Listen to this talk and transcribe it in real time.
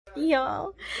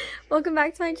Y'all, welcome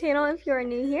back to my channel. If you are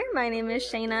new here, my name is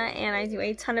Shayna and I do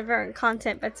a ton of different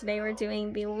content, but today we're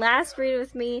doing the last read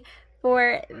with me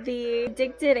for the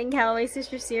Addicted and Calloway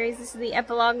sister series. This is the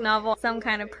epilogue novel, Some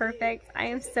Kind of Perfect. I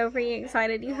am so freaking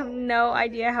excited. You have no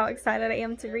idea how excited I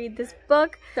am to read this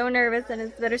book. So nervous, and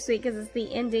it's bittersweet because it's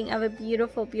the ending of a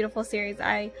beautiful, beautiful series.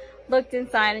 I looked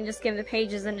inside and just skimmed the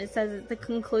pages and it says it's the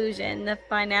conclusion, the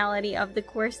finality of the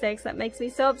core 6. That makes me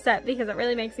so upset because it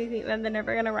really makes me think that they're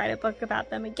never going to write a book about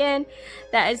them again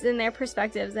that is in their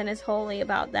perspectives and is wholly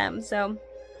about them. So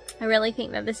I really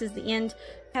think that this is the end.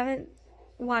 I haven't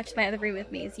watched my other read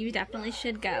with me, so you definitely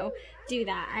should go do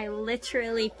that. I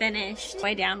literally finished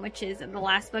Way Down, which is the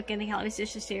last book in the Calloway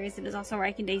Sisters series. It is also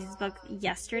Reich and Daisy's book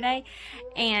yesterday,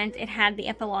 and it had the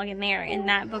epilogue in there, and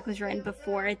that book was written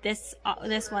before this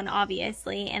one,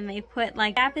 obviously, and they put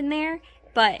like gap in there,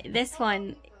 but this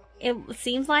one, it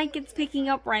seems like it's picking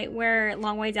up right where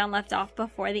Long Way Down left off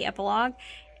before the epilogue.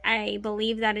 I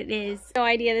believe that it is. No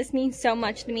idea. This means so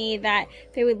much to me that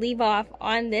they would leave off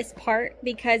on this part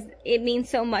because it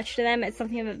means so much to them. It's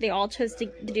something that they all chose to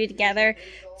do together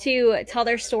to tell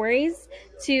their stories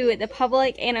to the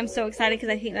public, and I'm so excited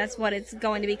because I think that's what it's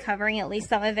going to be covering. At least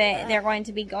some of it. They're going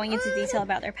to be going into detail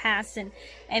about their past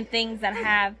and things that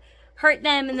have hurt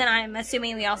them, and then I'm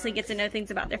assuming we also get to know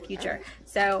things about their future.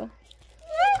 So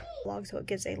so it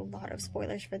gives a lot of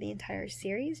spoilers for the entire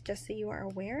series, just so you are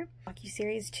aware.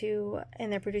 Docu-series too,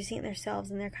 and they're producing it themselves,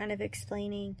 and they're kind of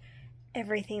explaining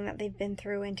everything that they've been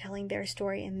through and telling their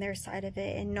story and their side of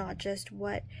it, and not just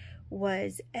what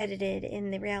was edited in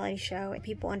the reality show. And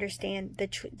people understand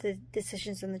the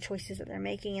decisions and the choices that they're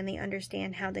making, and they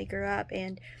understand how they grew up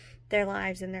and their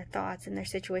lives and their thoughts and their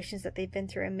situations that they've been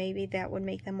through, and maybe that would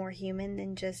make them more human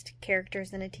than just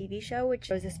characters in a TV show, which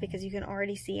shows this because you can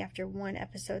already see after one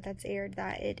episode that's aired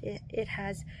that it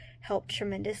has helped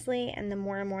tremendously. And the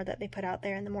more and more that they put out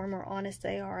there, and the more honest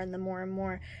they are, and the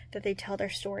more that they tell their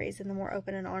stories, and the more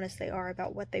open and honest they are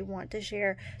about what they want to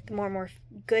share, the more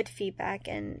good feedback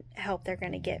and help they're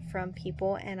going to get from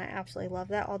people. And I absolutely love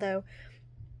that, although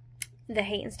the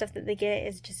hate and stuff that they get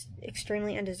is just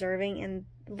extremely undeserving. And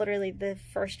literally the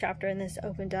first chapter in this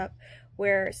opened up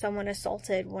where someone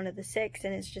assaulted one of the 6,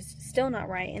 and it's just still not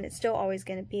right, and it's still always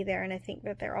going to be there. And I think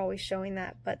that they're always showing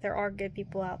that, but there are good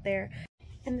people out there.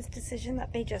 And this decision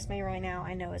that they just made right now,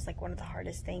 I know is like one of the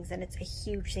hardest things, and it's a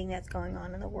huge thing that's going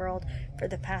on in the world for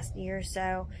the past year or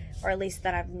so, or at least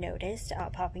that I've noticed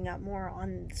popping up more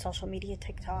on social media,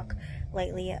 TikTok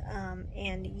lately,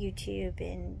 and YouTube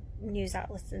and news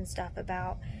outlets and stuff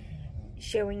about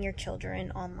showing your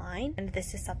children online. And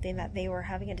this is something that they were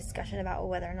having a discussion about,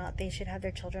 whether or not they should have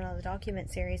their children on the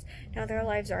document series. Now, their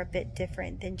lives are a bit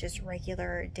different than just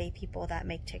regular day people that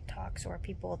make TikToks or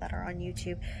people that are on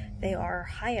YouTube. They are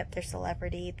high up their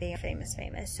celebrity, they are famous,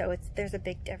 so there's a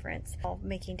big difference of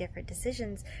making different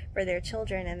decisions for their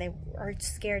children, and they are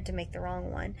scared to make the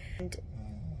wrong one. And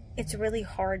it's really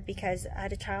hard because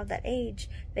at a child that age,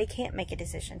 they can't make a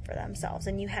decision for themselves,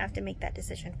 and you have to make that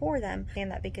decision for them. And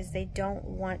that because they don't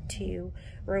want to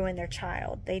ruin their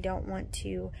child. They don't want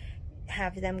to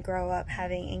have them grow up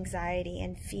having anxiety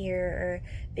and fear or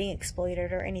being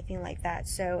exploited or anything like that.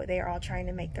 So they are all trying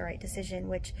to make the right decision,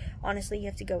 which honestly you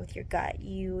have to go with your gut.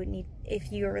 You need,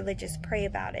 if you're religious, pray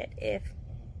about it. If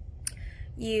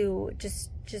you just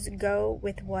go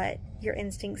with what your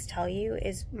instincts tell you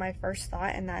is my first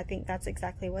thought, and I think that's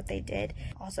exactly what they did.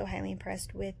 Also highly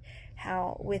impressed with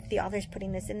with the authors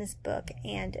putting this in this book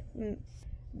and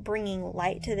bringing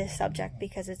light to this subject,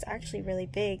 because it's actually really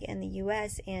big in the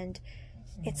US, and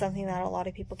it's something that a lot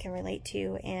of people can relate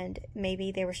to. And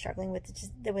maybe they were struggling with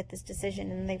this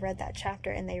decision, and they read that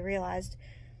chapter and they realized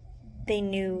they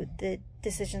knew the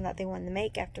decision that they wanted to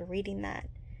make after reading that.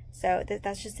 So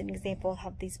that's just an example of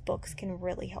how these books can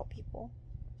really help people,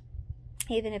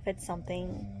 even if it's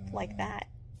something like that.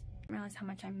 I didn't realize how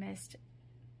much I missed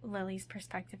Lily's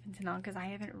perspective into Nong, because I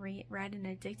haven't read an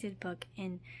Addicted book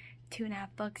in 2.5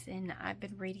 books, and I've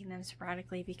been reading them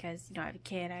sporadically because, you know, I have a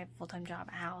kid, I have a full-time job,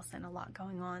 a house, and a lot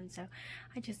going on. So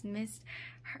I just missed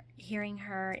hearing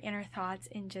her inner thoughts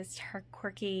and just her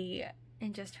quirky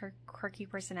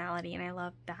personality, and I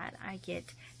love that I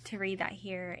get to read that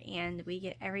here, and we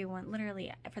get everyone,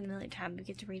 literally for the millionth time, we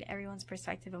get to read everyone's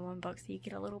perspective in one book, so you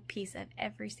get a little piece of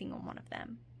every single one of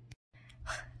them.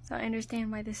 So I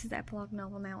understand why this is the epilogue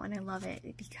novel now, and I love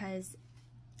it because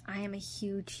I am a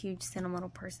huge sentimental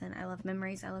person. I love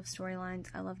memories, I love storylines,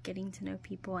 I love getting to know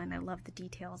people, and I love the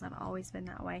details. I've always been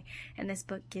that way, and this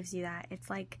book gives you that. It's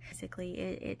like, basically,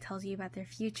 it tells you about their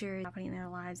future, happening in their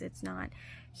lives. It's not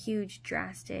huge,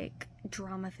 drastic,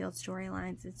 drama-filled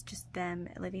storylines. It's just them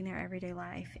living their everyday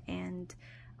life, and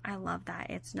I love that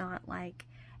it's not like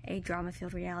a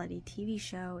drama-filled reality TV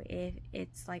show.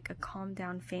 It's like a calm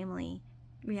down family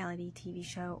reality TV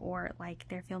show, or like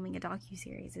they're filming a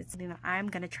docuseries. It's something that I'm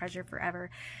going to treasure forever,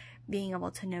 being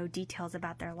able to know details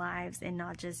about their lives and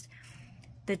not just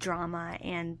the drama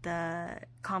and the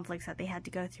conflicts that they had to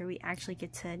go through. We actually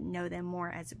get to know them more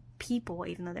as people,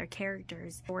 even though they're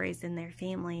characters, stories in their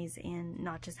families, and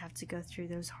not just have to go through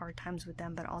those hard times with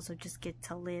them, but also just get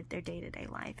to live their day-to-day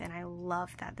life. And I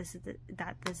love that this is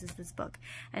this book.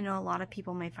 I know a lot of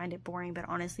people may find it boring, but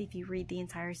honestly, if you read the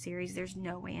entire series, there's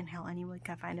no way in hell anyone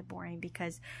can find it boring,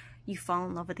 because you fall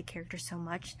in love with the characters so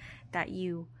much that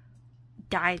you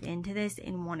dive into this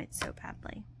and want it so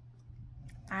badly.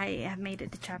 I have made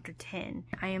it to chapter 10.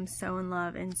 I am so in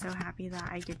love and so happy that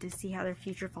I get to see how their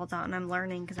future falls out, and I'm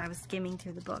learning because I was skimming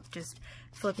through the book, just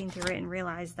flipping through it, and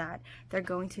realized that they're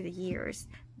going through the years.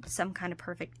 Some Kind of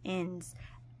Perfect ends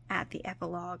at the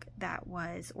epilogue that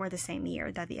was, or the same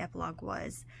year that the epilogue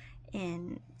was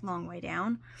in Long Way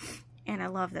Down. And I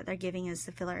love that they're giving us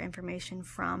the filler information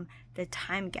from the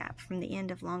time gap from the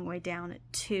end of Long Way Down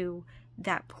to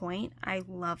that point. I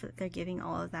love that they're giving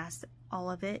all of that,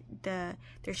 all of it. They're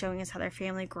showing us how their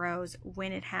family grows,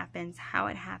 when it happens, how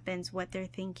it happens, what they're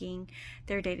thinking,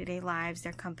 their day-to-day lives,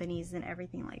 their companies, and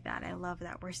everything like that. I love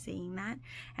that we're seeing that,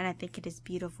 and I think it is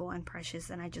beautiful and precious,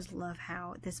 and I just love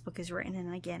how this book is written.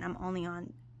 And again, I'm only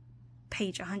on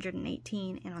page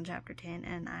 118 and on chapter 10,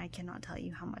 and I cannot tell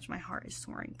you how much my heart is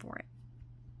soaring for it.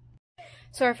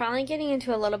 So we're finally getting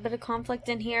into a little bit of conflict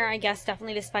in here, I guess,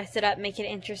 definitely to spice it up, make it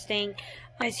interesting.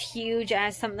 As huge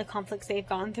as some of the conflicts they've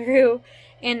gone through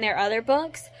in their other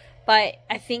books, but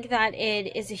I think that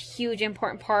it is a huge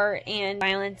important part, and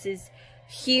violence is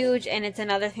huge, and it's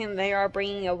another thing that they are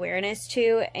bringing awareness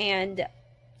to. And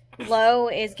Lo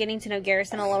is getting to know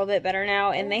Garrison a little bit better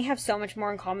now, and they have so much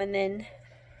more in common than...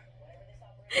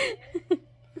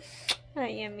 Hi,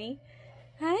 Emmy.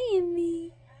 Hi,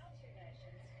 Emmy.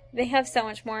 They have so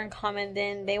much more in common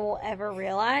than they will ever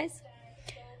realize.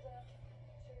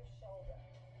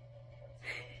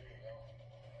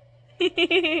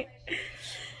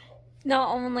 Not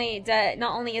only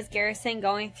is Garrison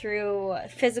going through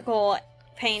physical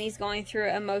pain, he's going through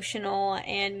emotional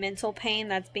and mental pain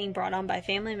that's being brought on by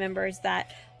family members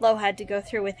that Lo had to go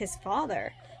through with his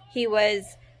father. He was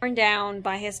torn down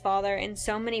by his father in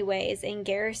so many ways, and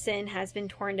Garrison has been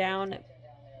torn down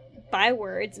by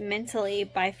words, mentally,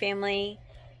 by family,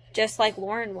 just like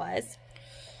Lauren was.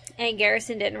 And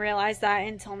Garrison didn't realize that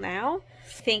until now.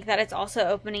 I think that it's also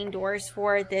opening doors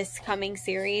for this coming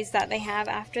series that they have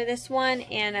after this one,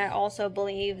 and I also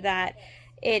believe that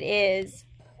it is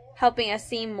helping us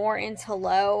see more into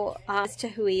Lo as to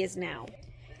who he is now.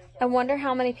 I wonder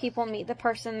how many people meet the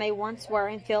person they once were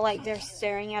and feel like they're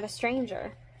staring at a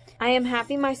stranger. I am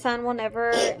happy my son will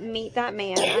never meet that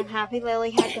man. I'm happy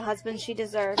Lily had the husband she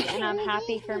deserved, and I'm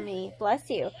happy for me, bless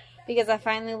you, because I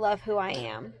finally love who I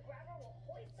am.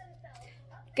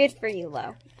 Good for you,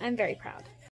 Lo. I'm very proud.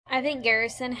 I think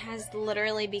Garrison has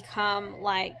literally become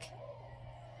like...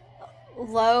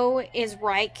 Lo is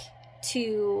Reich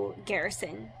to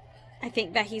Garrison. I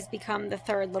think that he's become the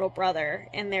third little brother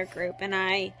in their group, and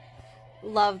I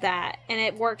love that. And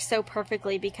it works so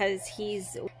perfectly because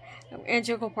he's an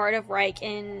integral part of Reich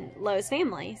and Lo's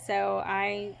family. So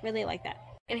I really like that.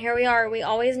 And here we are. We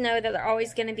always know that they're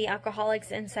always going to be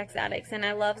alcoholics and sex addicts. And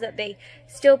I love that they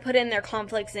still put in their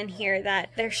conflicts in here, that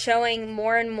they're showing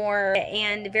more and more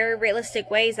and very realistic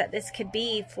ways that this could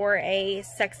be for a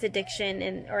sex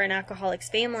addiction or an alcoholic's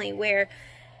family, where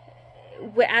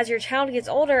as your child gets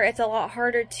older, it's a lot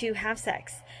harder to have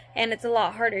sex. And it's a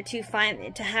lot harder to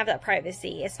have that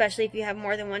privacy, especially if you have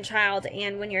more than one child.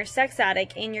 And when you're a sex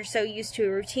addict and you're so used to a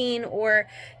routine, or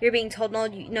you're being told no,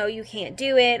 you can't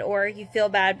do it, or you feel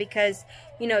bad because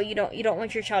you don't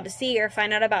want your child to see or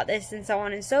find out about this, and so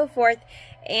on and so forth,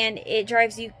 and it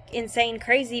drives you insane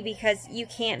crazy because you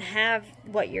can't have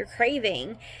what you're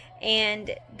craving,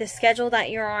 and the schedule that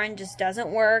you're on just doesn't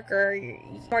work, or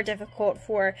it's more difficult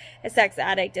for a sex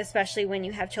addict, especially when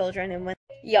you have children. And when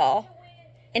y'all.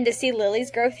 And to see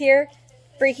Lily's growth here,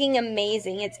 freaking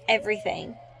amazing. It's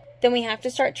everything. Then we have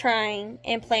to start trying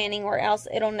and planning, or else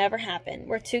it'll never happen.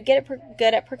 We're too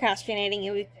good at procrastinating,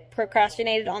 and we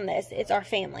procrastinated on this. It's our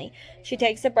family. She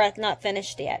takes a breath, not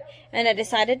finished yet. And I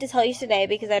decided to tell you today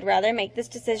because I'd rather make this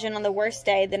decision on the worst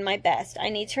day than my best. I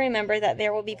need to remember that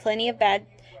there will be plenty of bad,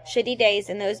 shitty days,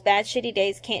 and those bad, shitty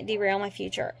days can't derail my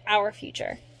future, our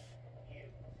future.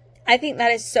 I think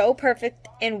that is so perfect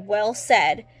and well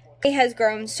said. She has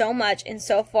grown so much and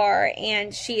so far,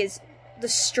 and she is the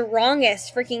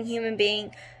strongest freaking human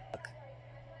being.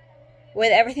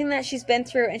 with everything that she's been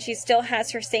through, and she still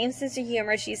has her same sense of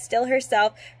humor. She's still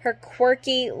herself, her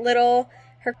quirky little,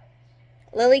 her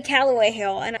Lily Calloway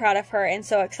Hill, and I'm proud of her and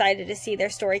so excited to see their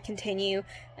story continue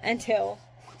until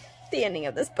the ending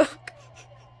of this book.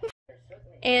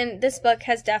 And this book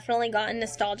has definitely gotten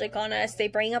nostalgic on us. They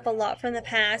bring up a lot from the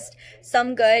past,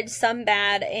 some good, some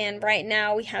bad, and right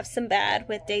now we have some bad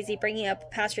with Daisy bringing up a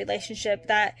past relationship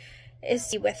that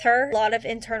is with her. A lot of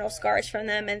internal scars from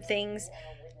them and things,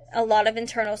 a lot of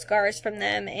internal scars from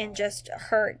them and just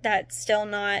hurt that's still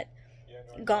not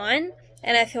gone.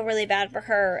 And I feel really bad for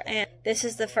her. And this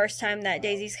is the first time that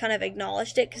Daisy's kind of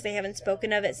acknowledged it because they haven't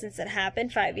spoken of it since it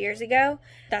happened 5 years ago.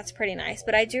 That's pretty nice.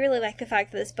 But I do really like the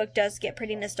fact that this book does get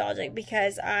pretty nostalgic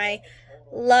because I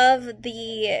love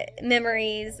the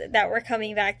memories that we're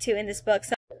coming back to in this book.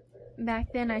 So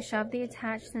back then, I shoved the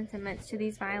attached sentiments to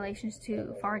these violations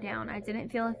too far down. I didn't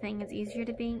feel a thing.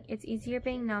 It's easier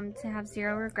being numb to have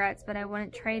zero regrets, but I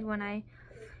wouldn't trade when I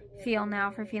feel now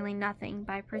for feeling nothing.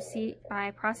 By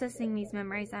processing these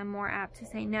memories, I'm more apt to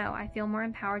say no. I feel more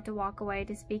empowered to walk away,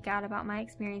 to speak out about my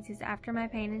experiences. After my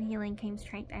pain and healing came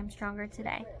strength. I am stronger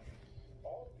today.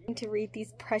 To read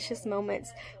these precious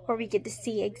moments where we get to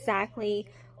see exactly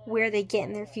where they get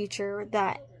in their future,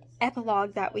 that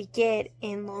epilogue that we get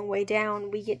in Long Way Down,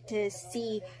 we get to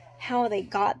see how they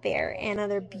got there.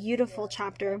 Another beautiful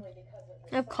chapter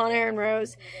of Connor and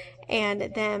Rose and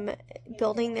them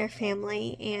building their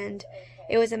family, and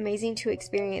it was amazing to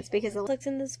experience because the looks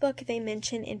in this book they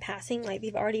mention in passing, like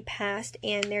they've already passed,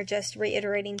 and they're just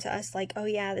reiterating to us like, oh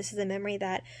yeah, this is a memory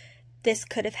that this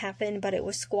could have happened but it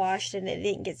was squashed and it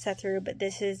didn't get set through, but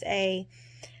this is a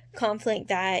conflict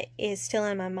that is still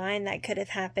in my mind that could have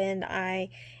happened.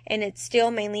 And it's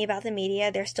still mainly about the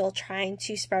media. They're still trying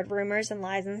to spread rumors and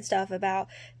lies and stuff about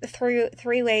the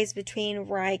three ways between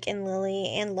Reich and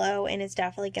Lily and Lo, and it's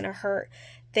definitely going to hurt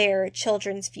their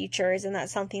children's futures, and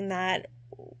that's something that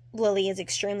Lily is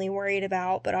extremely worried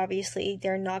about, but obviously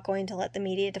they're not going to let the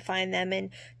media define them and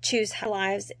choose their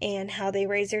lives and how they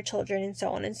raise their children and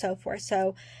so on and so forth.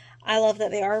 So I love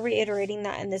that they are reiterating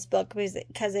that in this book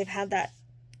because they've had that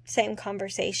same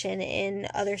conversation in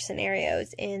other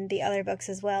scenarios in the other books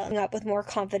as well, up with more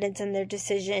confidence in their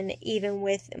decision, even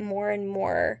with more and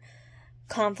more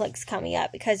conflicts coming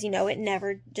up, because you know it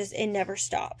never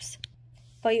stops.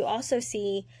 But you also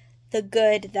see the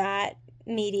good that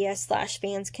media /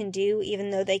 fans can do, even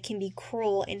though they can be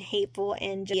cruel and hateful,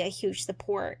 and just be a huge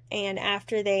support. And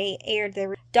after they aired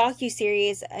their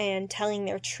docuseries and telling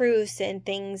their truths and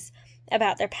things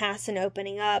about their past and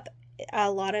opening up,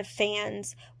 a lot of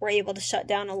fans were able to shut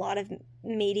down a lot of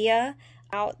media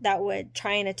out that would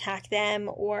try and attack them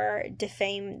or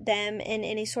defame them in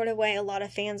any sort of way. A lot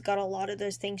of fans got a lot of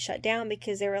those things shut down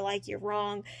because they were like, you're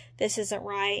wrong, this isn't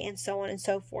right, and so on and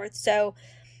so forth. So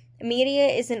media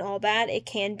isn't all bad. It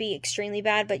can be extremely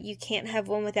bad, but you can't have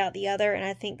one without the other, and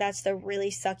I think that's the really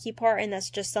sucky part, and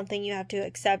that's just something you have to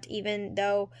accept, even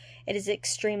though it is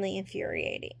extremely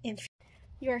infuriating.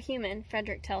 You are human,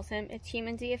 Frederick tells him. It's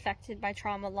human to be affected by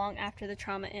trauma long after the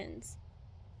trauma ends.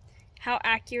 How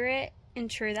accurate and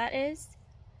true that is.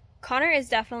 Connor is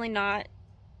definitely not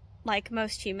like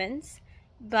most humans,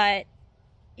 but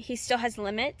he still has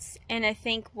limits, and I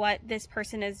think what this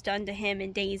person has done to him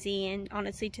and Daisy, and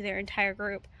honestly to their entire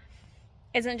group,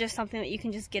 isn't just something that you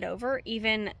can just get over,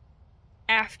 even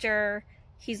after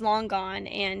he's long gone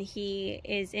and he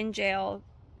is in jail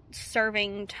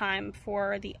serving time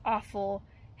for the awful,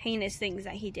 heinous things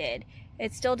that he did.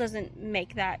 It still doesn't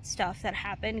make that stuff that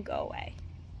happened go away.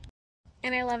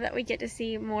 And I love that we get to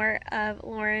see more of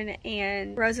Lauren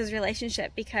and Rose's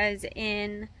relationship, because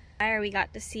in Fire we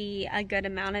got to see a good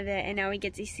amount of it, and now we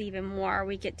get to see even more.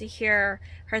 We get to hear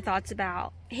her thoughts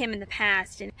about him in the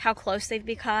past and how close they've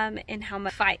become and how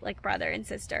much fight like brother and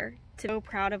sister. So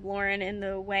proud of Lauren in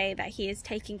the way that he is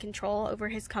taking control over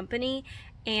his company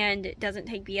and doesn't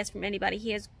take BS from anybody.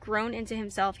 He has grown into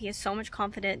himself. He has so much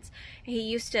confidence. He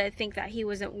used to think that he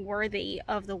wasn't worthy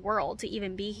of the world to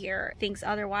even be here, thinks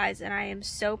otherwise, and I am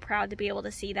so proud to be able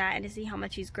to see that and to see how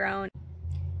much he's grown.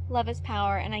 Love is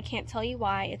power, and I can't tell you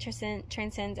why. It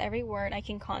transcends every word I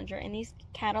can conjure. In these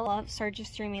cattle, love surges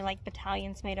through me like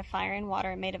battalions made of fire and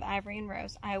water, made of ivory and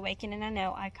rose. I awaken and I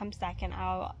know I come second.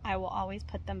 I will always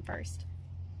put them first.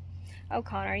 Oh,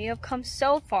 Connor, you have come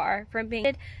so far from being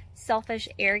a selfish,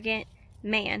 arrogant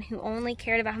man who only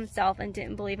cared about himself and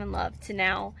didn't believe in love, to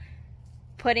now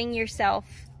putting yourself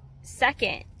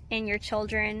second and your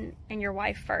children and your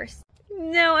wife first.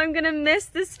 No, I'm gonna miss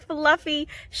this Fluffy.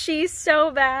 She's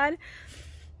so bad.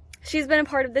 She's been a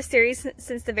part of the series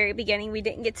since the very beginning. We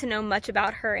didn't get to know much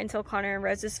about her until Connor and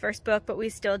Rose's first book, but we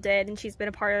still did, and she's been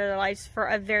a part of their lives for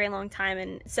a very long time,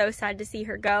 and so sad to see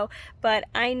her go. But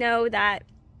I know that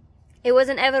it was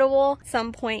inevitable. At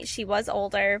some point, she was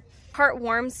older. Heart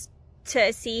warms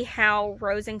to see how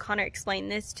Rose and Connor explain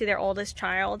this to their oldest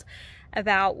child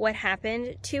about what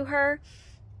happened to her,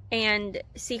 and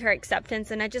see her acceptance.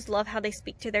 And I just love how they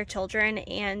speak to their children,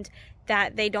 and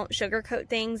that they don't sugarcoat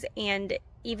things, and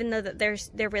even though that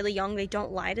they're really young, they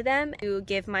don't lie to them. To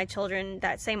give my children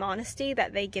that same honesty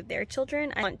that they give their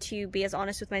children. I want to be as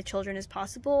honest with my children as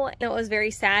possible. And it was very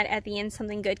sad at the end.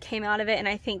 Something good came out of it, and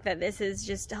I think that this is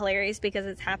just hilarious because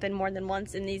it's happened more than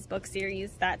once in these book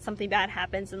series that something bad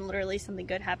happens and literally something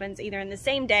good happens either in the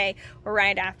same day or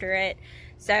right after it.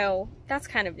 So that's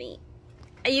kind of neat.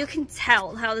 You can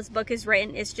tell how this book is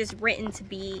written. It's just written to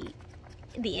be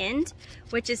the end,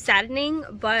 which is saddening,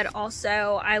 but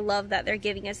also I love that they're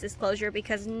giving us this closure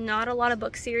because not a lot of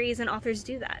book series and authors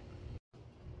do that.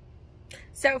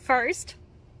 So first,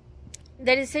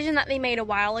 the decision that they made a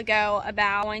while ago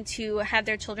about going to have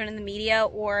their children in the media,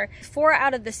 or 4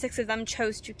 out of the 6 of them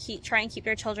chose to try and keep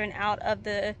their children out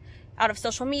of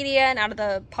social media and out of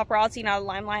the paparazzi and out of the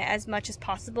limelight as much as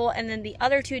possible, and then the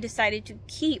other 2 decided to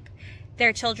keep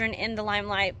their children in the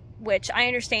limelight, which I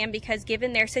understand because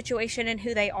given their situation and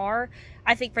who they are,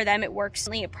 I think for them it works.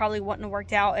 It probably wouldn't have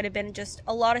worked out. It'd have been just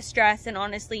a lot of stress, and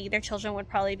honestly their children would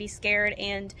probably be scared,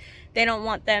 and they don't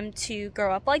want them to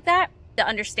grow up like that, to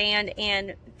understand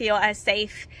and feel as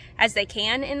safe as they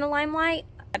can in the limelight.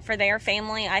 For their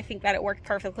family, I think that it worked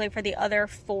perfectly. For the other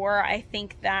 4, I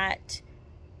think that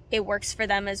it works for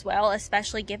them as well,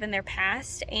 especially given their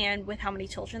past and with how many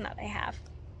children that they have.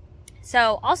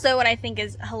 So also what I think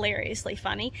is hilariously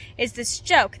funny is this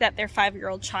joke that their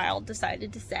 5-year-old child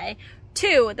decided to say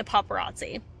to the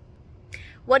paparazzi.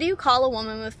 What do you call a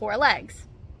woman with 4 legs?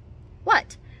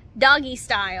 What? Doggy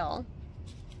style.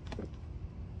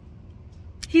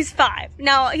 He's 5.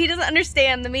 Now, he doesn't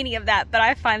understand the meaning of that, but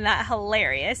I find that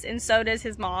hilarious, and so does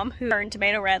his mom, who turned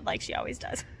tomato red like she always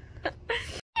does.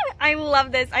 I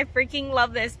love this. I freaking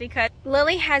love this because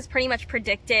Lily has pretty much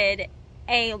predicted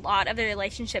a lot of the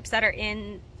relationships that are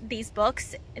in these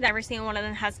books. Every single one of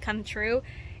them has come true,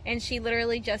 and she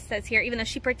literally just says here, even though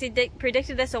she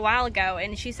predicted this a while ago,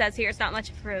 and she says here it's not much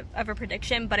of a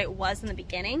prediction, but it was in the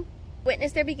beginning.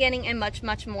 Witness their beginning and much,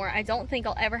 much more. I don't think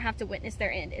I'll ever have to witness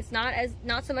their end. It's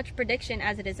not so much a prediction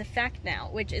as it is a fact now,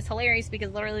 which is hilarious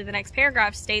because literally the next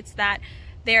paragraph states that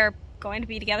they're going to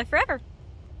be together forever.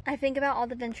 I think about all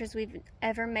the ventures we've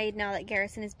ever made now that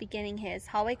Garrison is beginning his.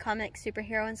 Hallway Comics,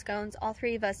 Superhero, and Scones, all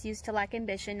 3 of us used to lack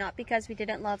ambition, not because we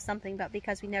didn't love something, but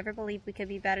because we never believed we could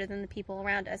be better than the people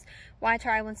around us. Why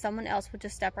try when someone else would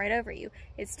just step right over you?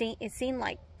 It seemed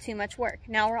like too much work.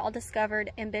 Now we're all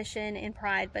discovered ambition and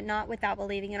pride, but not without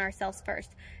believing in ourselves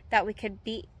first, that we could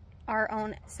beat our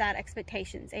own sad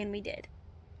expectations, and we did.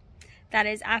 That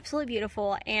is absolutely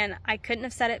beautiful, and I couldn't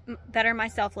have said it better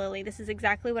myself, Lily. This is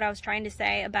exactly what I was trying to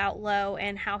say about Lo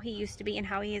and how he used to be and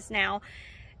how he is now.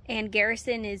 And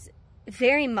Garrison is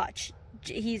very much,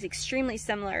 he's extremely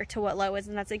similar to what Lo is,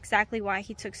 and that's exactly why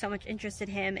he took so much interest in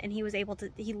him, and he was able to,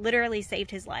 he literally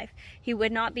saved his life. He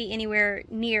would not be anywhere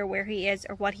near where he is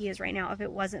or what he is right now if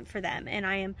it wasn't for them, and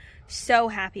I am so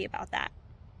happy about that.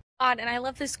 And I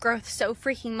love this growth so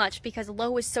freaking much because Lo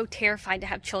was so terrified to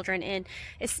have children, and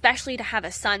especially to have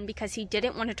a son, because he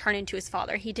didn't want to turn into his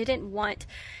father. He didn't want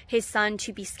his son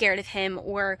to be scared of him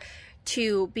or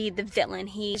to be the villain.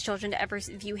 His children to ever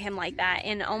view him like that.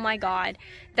 And oh my god,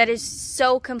 that is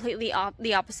so completely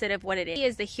the opposite of what it is. He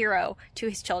is the hero to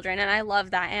his children, and I love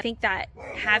that. And I think that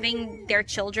having their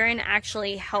children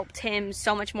actually helped him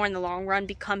so much more in the long run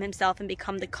become himself and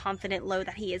become the confident Lo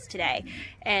that he is today.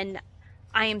 And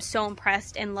I am so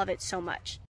impressed and love it so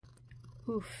much.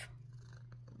 Oof.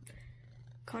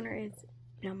 Connor is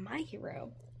now my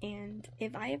hero, and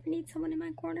if I ever need someone in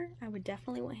my corner, I would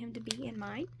definitely want him to be in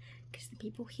mine, because the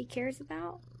people he cares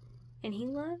about and he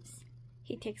loves,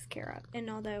 he takes care of. And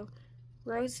although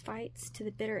Rose fights to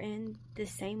the bitter end the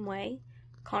same way,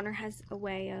 Connor has a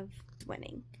way of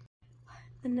winning.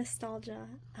 The nostalgia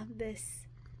of this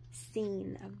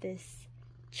scene, of this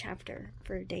chapter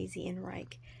for Daisy and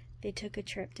Reich. They took a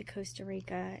trip to Costa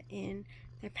Rica in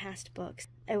their past books.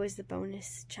 It was the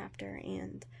bonus chapter,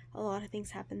 and a lot of things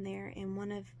happened there. And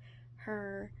one of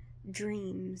her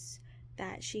dreams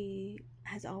that she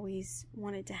has always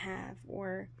wanted to have,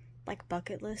 or like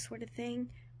bucket list sort of thing,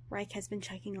 Reich has been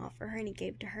checking off for her, and he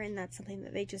gave to her. And that's something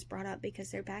that they just brought up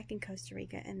because they're back in Costa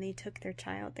Rica and they took their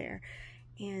child there.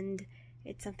 And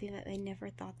it's something that they never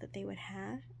thought that they would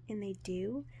have, and they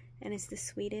do. And it's the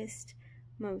sweetest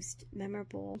most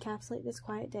memorable. Encapsulate this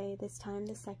quiet day, this time,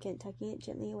 this second, tucking it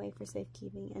gently away for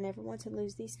safekeeping. I never want to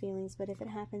lose these feelings, but if it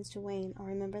happens to wane, I'll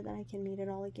remember that I can meet it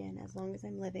all again as long as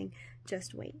I'm living.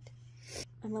 Just wait.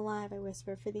 I'm alive, I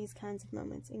whisper, for these kinds of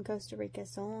moments. In Costa Rica,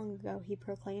 so long ago, he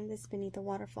proclaimed this beneath a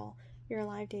waterfall. You're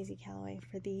alive, Daisy Calloway,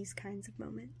 for these kinds of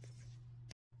moments.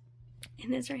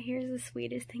 And this right here is the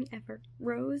sweetest thing ever.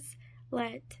 Rose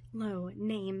let Lo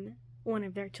name one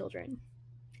of their children.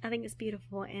 I think it's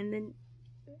beautiful, and then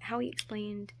how he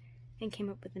explained and came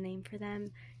up with the name for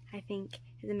them, I think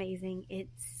is amazing. It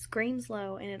screams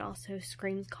Lo, and it also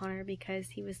screams Connor, because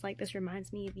he was like, this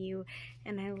reminds me of you,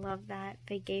 and I love that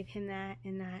they gave him that,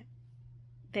 and that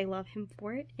they love him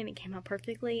for it, and it came out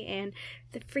perfectly. And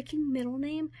the freaking middle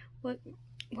name, what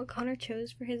Connor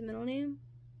chose for his middle name,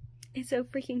 is so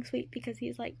freaking sweet, because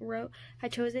he's like, I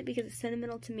chose it because it's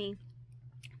sentimental to me,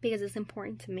 because it's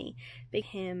important to me. Big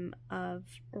him of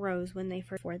Rose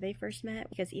before they first met,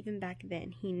 because even back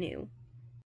then he knew.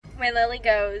 When Lily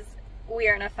goes,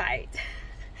 we're in a fight.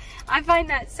 I find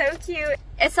that so cute.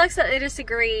 It sucks that they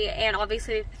disagree, and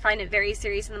obviously find it very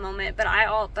serious in the moment, but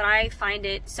I find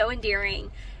it so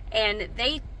endearing. And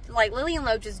they, like, Lily and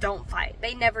Lo just don't fight.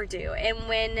 They never do. And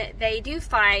when they do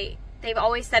fight, they've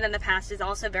always said in the past, is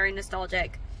also very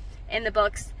nostalgic. In the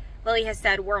books, Lily has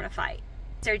said, we're in a fight.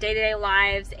 Their day-to-day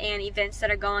lives and events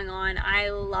that are going on, I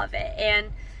love it.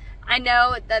 And I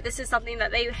know that this is something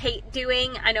that they hate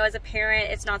doing. I know as a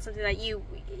parent, it's not something that you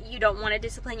don't want to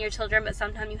discipline your children, but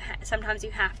sometimes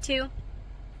you have to.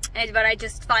 But I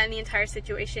just find the entire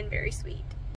situation very sweet.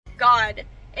 God,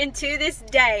 and to this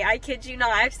day, I kid you not,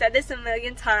 I've said this a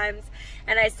million times,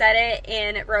 and I said it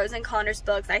in Rose and Connor's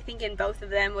books, I think in both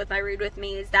of them with my Read With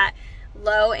Me, is that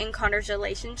Lo and Connor's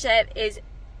relationship is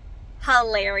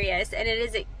hilarious, and it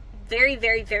is very,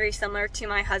 very, very similar to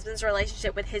my husband's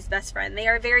relationship with his best friend. They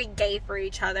are very gay for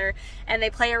each other, and they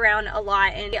play around a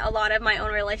lot, and a lot of my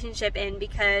own relationship in,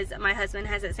 because my husband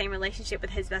has that same relationship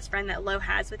with his best friend that Lo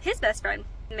has with his best friend.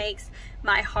 It makes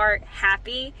my heart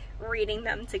happy reading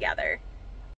them together.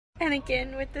 And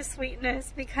again, with the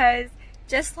sweetness, because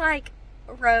just like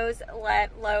Rose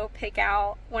let Lo pick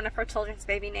out one of her children's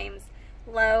baby names,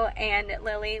 Lo and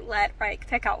Lily let Reich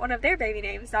pick out one of their baby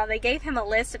names. Now, they gave him a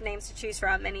list of names to choose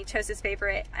from, and he chose his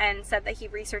favorite and said that he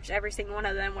researched every single one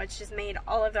of them, which just made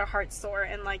all of their hearts soar,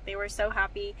 and like they were so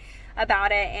happy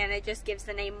about it, and it just gives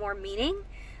the name more meaning.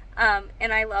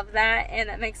 And I love that, and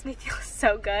it makes me feel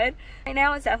so good. Right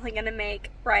now, it's definitely going to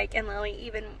make Reich and Lily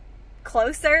even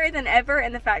closer than ever,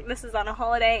 and the fact this is on a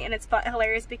holiday, and it's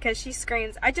hilarious because she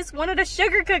screams, I just wanted a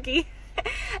sugar cookie.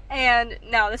 And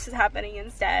now this is happening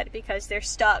instead because they're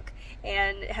stuck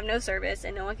and have no service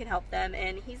and no one can help them,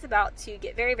 and he's about to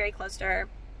get very, very close to her.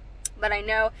 But I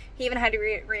know he even had to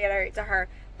reiterate to her,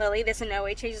 Lily, this in no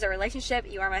way changes our relationship.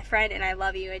 You are my friend and I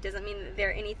love you. It doesn't mean that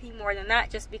they're anything more than that,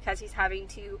 just because he's having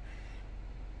to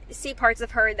see parts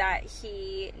of her that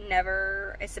he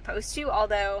never is supposed to.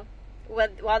 Although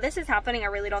while this is happening, I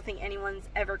really don't think anyone's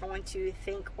ever going to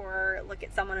think or look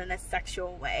at someone in a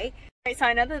sexual way. Alright, so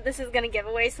I know that this is going to give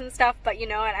away some stuff, but you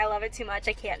know what, I love it too much,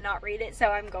 I can't not read it, so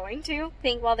I'm going to.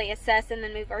 Think while they assess and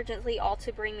then move urgently, all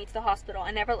to bring me to the hospital.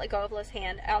 I never let go of Lo's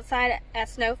hand. Outside,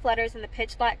 as snow flutters in the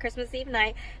pitch black Christmas Eve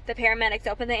night, the paramedics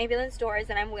open the ambulance doors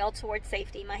and I'm wheeled towards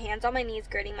safety, my hands on my knees,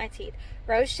 gritting my teeth.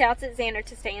 Rose shouts at Xander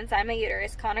to stay inside my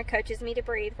uterus. Connor coaches me to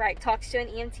breathe. Reich talks to an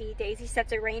EMT. Daisy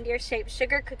sets a reindeer-shaped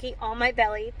sugar cookie on my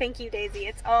belly. Thank you, Daisy.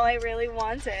 It's all I really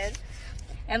wanted.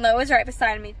 And Lo is right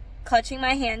beside me, clutching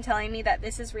my hand, telling me that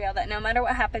this is real, that no matter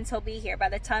what happens, he'll be here. By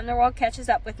the time the world catches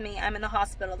up with me, I'm in the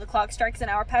hospital. The clock strikes an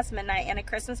hour past midnight, and a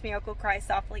Christmas miracle cries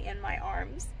softly in my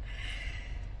arms.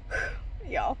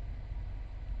 Y'all,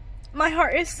 my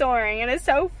heart is soaring, and it's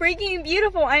so freaking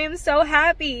beautiful. I am so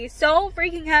happy, so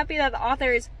freaking happy that the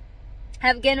authors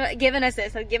have given us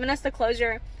this, have given us the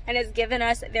closure, and has given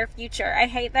us their future. I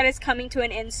hate that it's coming to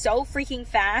an end so freaking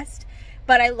fast,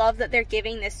 but I love that they're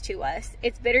giving this to us.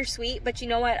 It's bittersweet, but you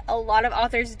know what? A lot of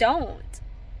authors don't.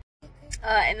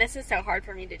 And this is so hard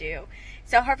for me to do.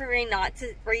 So hard for me not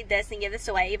to read this and give this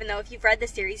away, even though if you've read the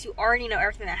series, you already know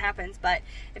everything that happens. But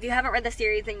if you haven't read the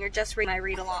series, then you're just reading my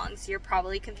read-alongs. So you're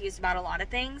probably confused about a lot of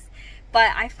things.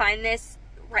 But I find this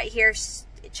right here,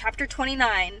 chapter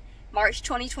 29, March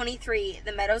 2023,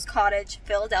 The Meadows Cottage,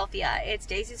 Philadelphia. It's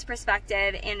Daisy's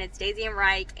perspective, and it's Daisy and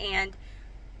Reich and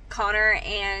Connor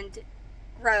and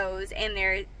Rose, and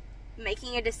they're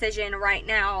making a decision right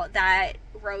now that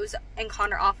Rose and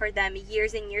Connor offered them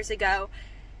years and years ago.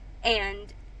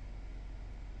 And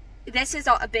this is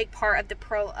a big part of the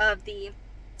prologue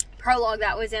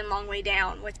that was in Long Way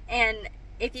Down, and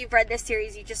if you've read this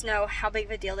series, you just know how big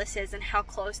of a deal this is and how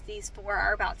close these four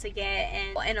are about to get.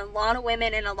 And a lot of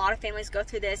women and a lot of families go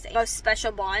through this most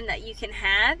special bond that you can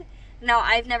have. Now,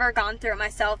 I've never gone through it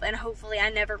myself, and hopefully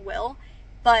I never will.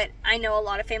 But I know a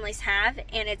lot of families have,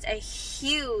 and it's a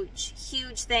huge,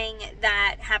 huge thing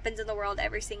that happens in the world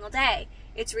every single day.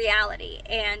 It's reality.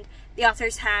 And the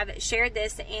authors have shared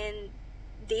this in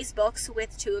these books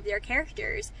with two of their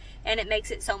characters, and it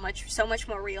makes it so much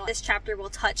more real. This chapter will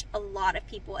touch a lot of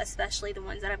people, especially the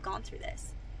ones that have gone through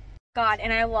this. God,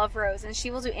 and I love Rose, and she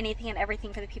will do anything and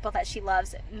everything for the people that she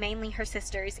loves, mainly her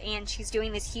sisters, and she's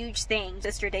doing this huge thing,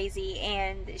 Sister Daisy,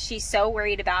 and she's so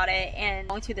worried about it, and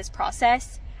going through this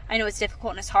process, I know it's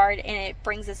difficult and it's hard, and it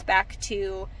brings us back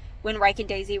to when Reich and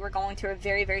Daisy were going through a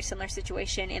very, very similar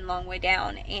situation in Long Way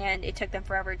Down, and it took them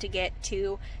forever to get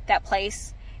to that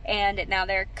place, and now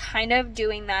they're kind of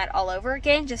doing that all over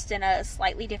again, just in a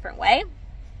slightly different way.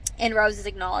 And Rose is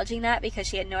acknowledging that because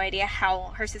she had no idea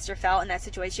how her sister felt in that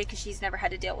situation, because she's never had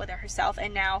to deal with it herself.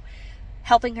 And now,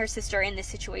 helping her sister in this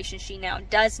situation, she now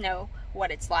does know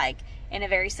what it's like in a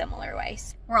very similar way.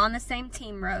 We're on the same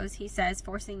team, Rose, he says,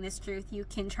 forcing this truth. You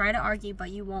can try to argue,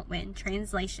 but you won't win.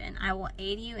 Translation: I will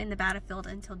aid you in the battlefield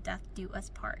until death do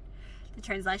us part. The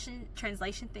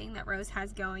translation thing that Rose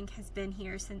has going has been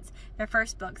here since their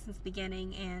first book, since the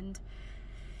beginning, and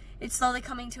it's slowly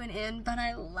coming to an end, but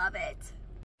I love it.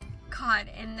 God,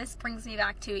 and this brings me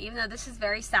back to, even though this is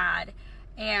very sad,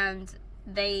 and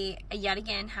they yet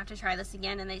again have to try this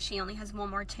again, and she only has one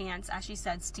more chance, as she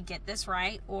says, to get this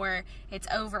right, or it's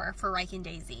over for Reich and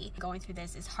Daisy. Going through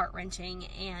this is heart-wrenching,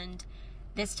 and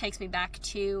this takes me back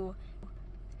to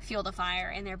Fuel the Fire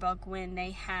in their book when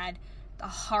they had the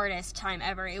hardest time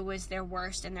ever. It was their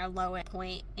worst and their lowest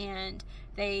point, and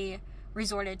they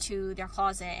resorted to their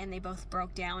closet, and they both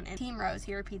broke down. And Team Rose,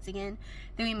 he repeats again,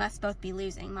 then we must both be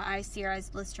losing. My eyes see our eyes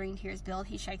blistering, tears build.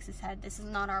 He shakes his head. This is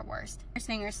not our worst. His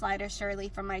fingers slide surely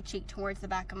from my cheek towards the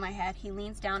back of my head. He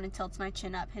leans down and tilts my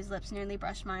chin up. His lips nearly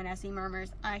brush mine as he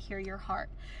murmurs, I hear your heart.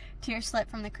 Tears slip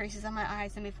from the creases of my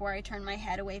eyes, and before I turn my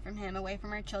head away from him, away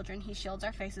from our children, he shields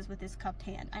our faces with his cupped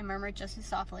hand. I murmur just as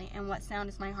softly, and what sound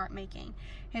is my heart making?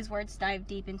 His words dive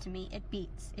deep into me. It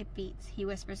beats, he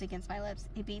whispers against my lips.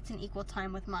 It beats in equal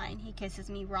time with mine. He kisses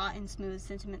me raw and smooth,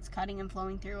 sentiments cutting and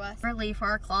flowing through us. We leave for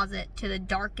our closet to the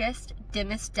darkest,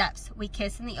 dimmest depths. We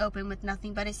kiss in the open with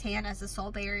nothing but his hand as the sole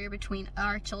barrier between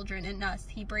our children and us.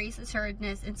 He breathes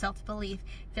assuredness and self-belief,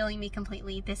 filling me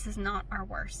completely. This is not our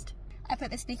worst. I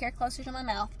put the speaker closer to my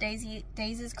mouth.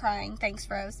 Daisy's crying. Thanks,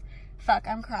 Rose. Fuck,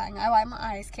 I'm crying. I wipe my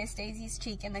eyes, kiss Daisy's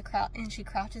cheek, and she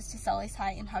crouches to Sully's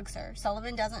height and hugs her.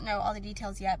 Sullivan doesn't know all the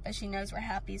details yet, but she knows we're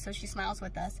happy, so she smiles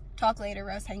with us. Talk later,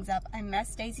 Rose hangs up. I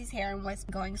mess Daisy's hair and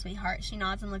whisper, going, sweetheart. She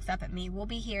nods and looks up at me. We'll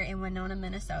be here in Winona,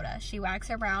 Minnesota. She wags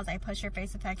her brows. I push her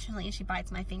face affectionately, and she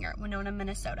bites my finger. Winona,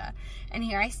 Minnesota. And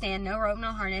here I stand, no rope,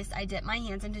 no harness. I dip my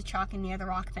hands into chalk and near the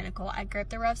rock pinnacle. I grip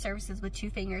the rough surfaces with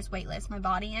 2 fingers, weightless. My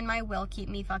body and my will keep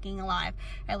me fucking alive.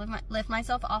 I lift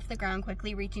myself off the ground,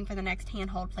 quickly reaching for the next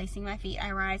handhold, placing my feet.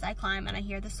 I rise, I climb, and I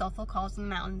hear the soulful calls of the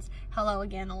mountains. Hello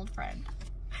again, old friend.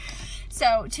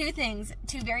 So, two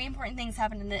very important things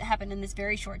happened in this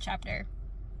very short chapter.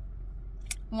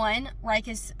 One, Reich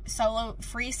is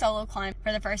free solo climb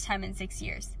for the first time in 6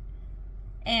 years.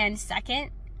 And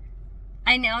second,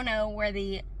 I now know where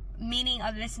the meaning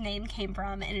of this name came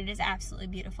from, and it is absolutely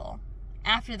beautiful.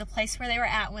 After the place where they were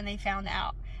at when they found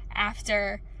out,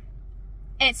 after,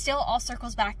 it still all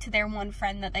circles back to their one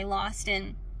friend that they lost,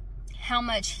 and how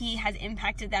much he has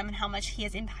impacted them and how much he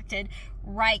has impacted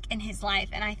Reich in his life.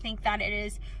 And I think that it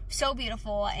is so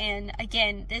beautiful. And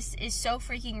again, this is so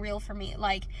freaking real for me.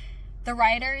 Like, the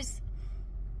writers,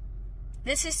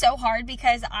 this is so hard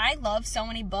because I love so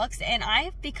many books, and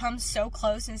I've become so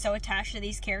close and so attached to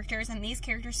these characters, and these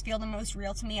characters feel the most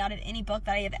real to me out of any book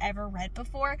that I have ever read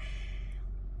before.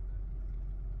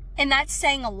 And that's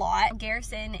saying a lot.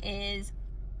 Garrison is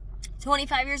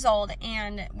 25 years old,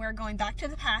 and we're going back to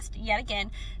the past yet again.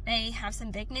 They have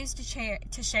some big news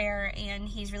to share, and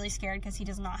he's really scared because he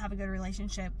does not have a good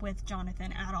relationship with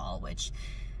Jonathan at all, which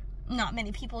not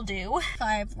many people do.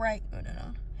 5, right? Oh,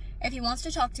 no. If he wants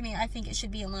to talk to me, I think it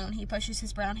should be alone. He pushes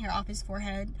his brown hair off his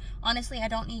forehead. Honestly, I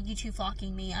don't need you two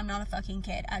flocking me. I'm not a fucking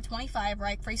kid. At 25,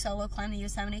 Reich free solo climbed the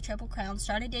Yosemite Triple Crown,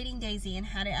 started dating Daisy, and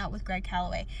had it out with Greg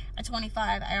Calloway. At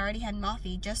 25, I already had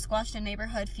Moffy, just squashed a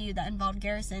neighborhood feud that involved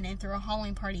Garrison, and threw a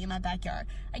Halloween party in my backyard.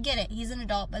 I get it. He's an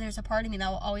adult, but there's a part of me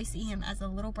that will always see him as a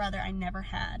little brother I never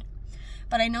had.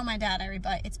 But I know my dad, I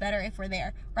rebut. It's better if we're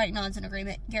there. Reich nods in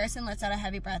agreement. Garrison lets out a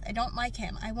heavy breath. I don't like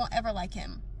him. I won't ever like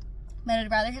him. But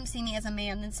I'd rather him see me as a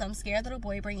man than some scared little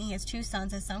boy bringing his 2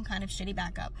 sons as some kind of shitty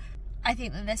backup. I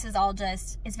think that this is all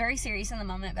just, it's very serious in the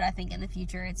moment, but I think in the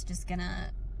future it's just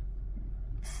gonna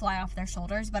fly off their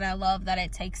shoulders. But I love that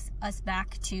it takes us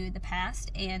back to the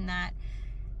past, and that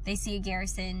they see a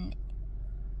Garrison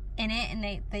in it,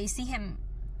 and they see him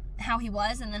how he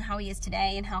was, and then how he is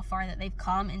today, and how far that they've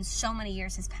come, and so many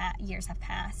years have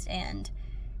passed, and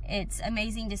it's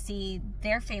amazing to see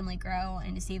their family grow,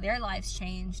 and to see their lives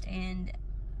changed, and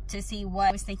to see what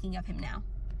I was thinking of him now.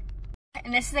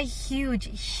 And this is a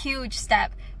huge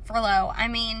step for Lo. I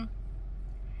mean,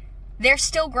 they're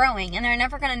still growing, and they're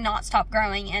never going to not stop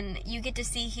growing, and you get to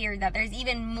see here that there's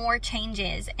even more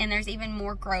changes, and there's even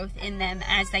more growth in them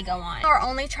as they go on. They're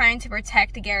only trying to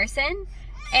protect the Garrison,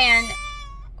 and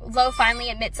Lo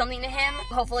finally admits something to him,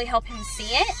 hopefully help him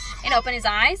see it and open his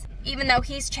eyes. Even though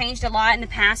he's changed a lot in the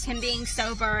past, him being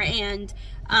sober and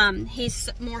he's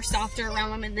more softer around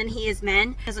women than he is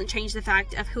men, doesn't change the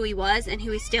fact of who he was and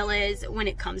who he still is when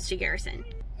it comes to Garrison.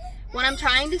 What I'm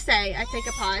trying to say, I take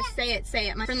a pause, say it.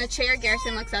 From the chair,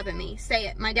 Garrison looks up at me. Say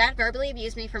it. My dad verbally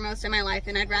abused me for most of my life,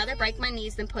 and I'd rather break my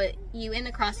knees than put you in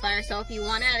the crossfire, so if you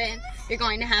want at it, you're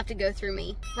going to have to go through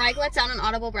me. Reich lets out an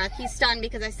audible breath. He's stunned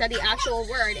because I said the actual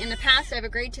word. In the past, I've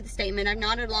agreed to the statement. I've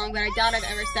nodded along, but I doubt I've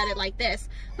ever said it like this.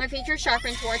 My features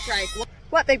sharpen towards Reich.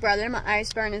 What, big brother? My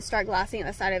eyes burn and start glassing at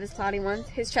the side of his cloudy ones.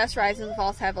 His chest rises and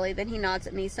falls heavily, then he nods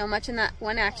at me. So much in that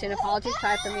one action. Apologies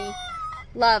cried for me.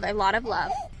 Love, a lot of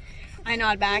love. I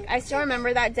nod back. I still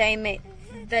remember that day,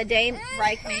 the day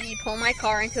Reich made me pull my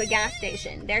car into a gas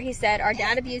station. There he said, our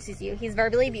dad abuses you. He's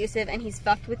verbally abusive and he's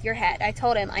fucked with your head. I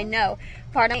told him, I know.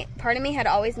 Part of me had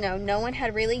always known. No one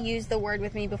had really used the word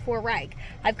with me before Reich.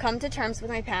 I've come to terms with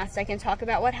my past. I can talk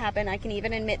about what happened. I can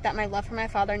even admit that my love for my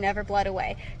father never bled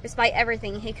away. Despite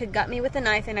everything, he could gut me with a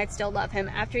knife and I'd still love him.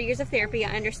 After years of therapy,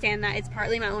 I understand that it's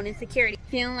partly my own insecurity.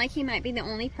 Feeling like he might be the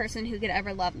only person who could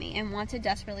ever love me, and wanted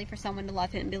desperately for someone to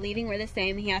love him. Believing we're the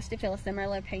same, he has to feel a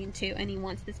similar pain too, and he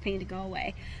wants this pain to go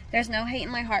away. There's no hate in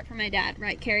my heart for my dad.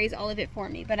 Reich carries all of it for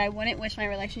me, but I wouldn't wish my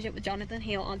relationship with Jonathan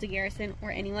Hale onto Garrison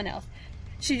or anyone else.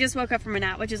 She just woke up from a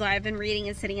nap, which is why I've been reading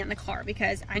and sitting in the car,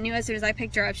 because I knew as soon as I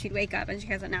picked her up, she'd wake up, and she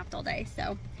hasn't napped all day,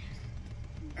 so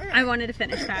I wanted to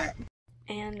finish that.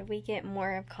 And we get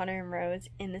more of Connor and Rose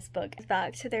in this book.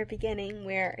 Back to their beginning,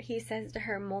 where he says to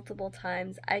her multiple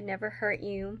times, I'd never hurt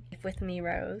you with me,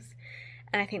 Rose.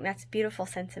 And I think that's a beautiful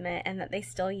sentiment, and that they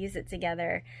still use it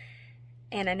together.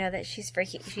 And I know that she's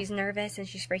nervous and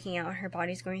she's freaking out. Her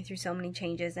body's going through so many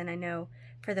changes, and I know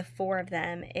for the four of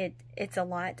them, it's a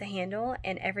lot to handle,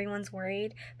 and everyone's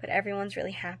worried, but everyone's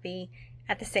really happy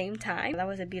at the same time. That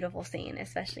was a beautiful scene,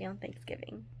 especially on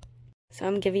Thanksgiving. So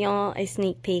I'm giving y'all a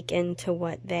sneak peek into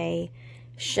what they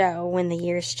show when the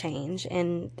years change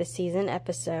in the season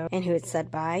episode, and who it's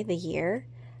said by, the year.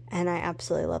 And I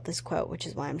absolutely love this quote, which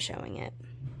is why I'm showing it.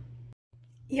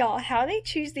 Y'all, how they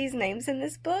choose these names in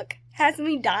this book has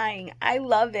me dying. I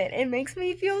love it. It makes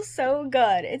me feel so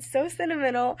good. It's so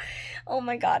sentimental. Oh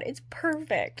my god, it's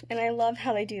perfect. And I love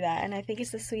how they do that, and I think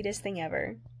it's the sweetest thing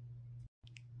ever.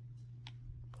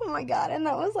 Oh my god, and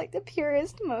that was like the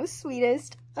purest, most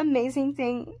sweetest, amazing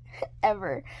thing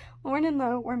ever. Lauren and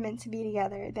Lo were meant to be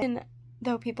together. Then,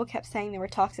 though people kept saying they were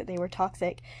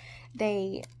toxic,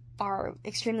 they are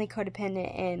extremely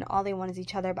codependent and all they want is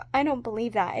each other. But I don't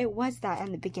believe that. It was that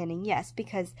in the beginning, yes,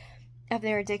 because of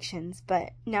their addictions.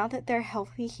 But now that they're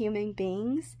healthy human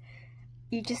beings,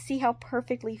 you just see how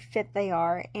perfectly fit they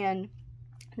are. And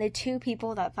the two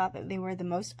people that thought that they were the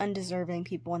most undeserving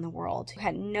people in the world, who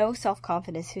had no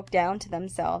self-confidence, who looked down to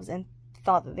themselves and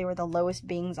thought that they were the lowest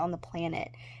beings on the planet.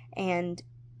 And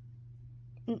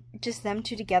just them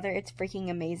two together, it's freaking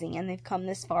amazing. And they've come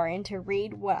this far, and to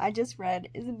read what I just read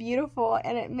is beautiful,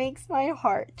 and it makes my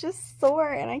heart just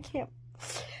soar, and I can't.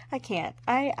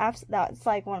 That's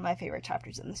like one of my favorite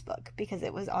chapters in this book, because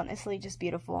it was honestly just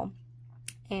beautiful.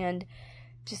 And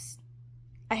just,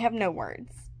 I have no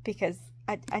words, because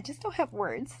I just don't have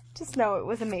words. Just know it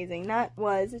was amazing. That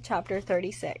was chapter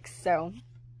 36, so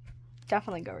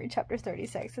definitely go read chapter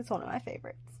 36. It's one of my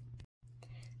favorites.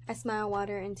 I smile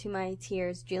water into my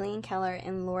tears. Julian Keller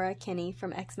and Laura Kinney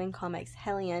from X-Men Comics,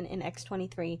 Hellion in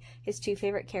X-23, his two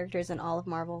favorite characters in all of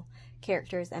Marvel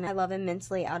characters, and I love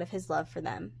immensely out of his love for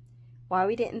them. Why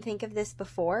we didn't think of this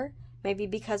before? Maybe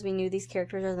because we knew these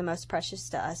characters are the most precious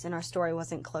to us and our story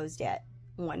wasn't closed yet.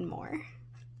 One more.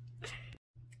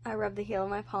 I rub the heel of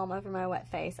my palm over my wet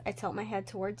face. I tilt my head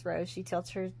towards Rose. She tilts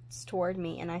hers toward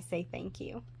me, and I say thank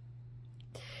you.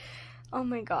 Oh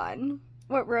my god.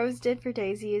 What Rose did for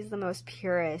Daisy is the most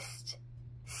purest,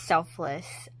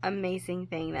 selfless, amazing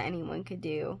thing that anyone could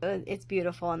do. It's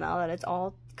beautiful, and now that it's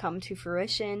all come to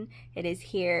fruition, it is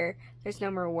here. There's no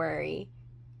more worry.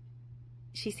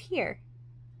 she's here,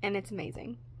 and it's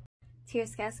amazing.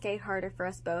 Tears cascade harder for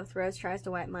us both. Rose tries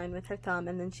to wipe mine with her thumb,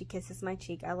 and then she kisses my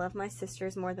cheek. I love my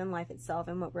sisters more than life itself,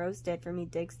 and what Rose did for me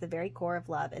digs the very core of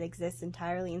love. It exists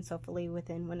entirely and soulfully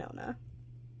within Winona.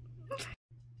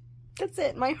 That's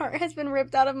it. My heart has been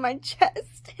ripped out of my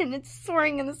chest, and it's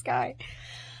soaring in the sky.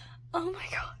 Oh my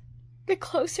god. The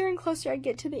closer and closer I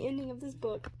get to the ending of this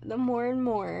book, the more and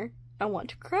more I want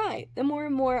to cry. The more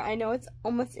and more I know it's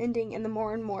almost ending, and the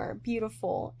more and more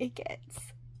beautiful it gets.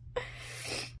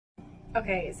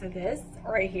 Okay, so this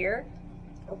right here,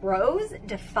 Rose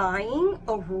defying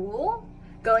a rule,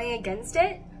 going against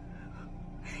it.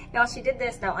 Now she did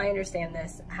this, now I understand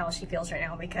this, how she feels right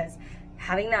now, because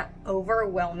having that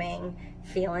overwhelming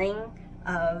feeling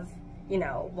of, you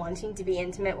know, wanting to be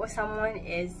intimate with someone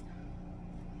is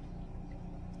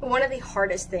one of the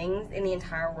hardest things in the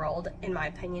entire world, in my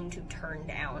opinion, to turn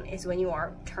down. Is when you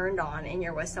are turned on and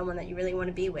you're with someone that you really want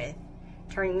to be with.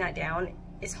 Turning that down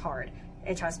is hard.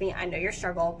 And trust me, I know your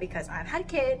struggle, because I've had a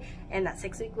kid and that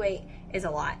 6-week wait is a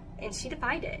lot. And she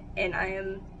defied it.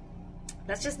 And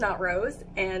that's just not Rose.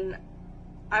 And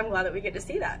I'm glad that we get to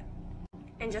see that.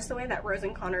 And just the way that Rose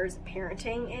and Connor's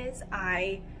parenting is,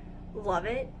 I love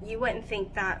it. You wouldn't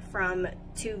think that from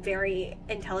two very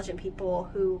intelligent people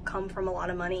who come from a lot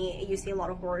of money. You see a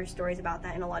lot of horror stories about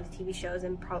that in a lot of TV shows,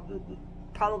 and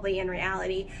probably in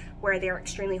reality, where they're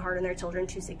extremely hard on their children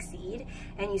to succeed.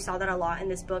 And you saw that a lot in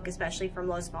this book, especially from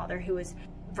Lo's father, who was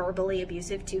verbally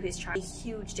abusive to his child. A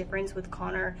huge difference with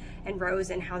Connor and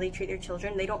Rose and how they treat their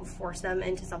children. They don't force them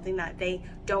into something that they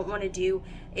don't want to do.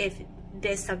 If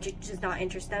this subject does not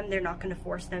interest them, they're not going to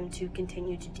force them to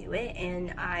continue to do it.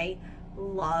 And I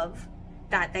love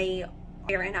that they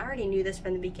are, and I already knew this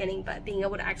from the beginning, but being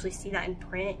able to actually see that in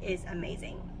print is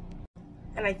amazing.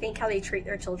 And I think how they treat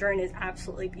their children is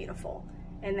absolutely beautiful,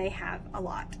 and they have a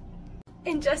lot.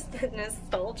 And just the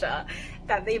nostalgia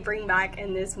that they bring back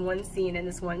in this one scene, in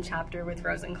this one chapter with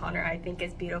Rose and Connor, I think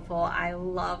is beautiful. I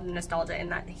love the nostalgia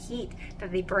and that heat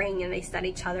that they bring, and they set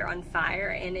each other on fire,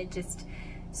 and it just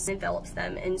envelops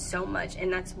them in so much.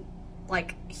 And that's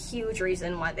like a huge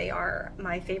reason why they are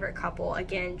my favorite couple.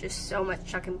 Again, just so much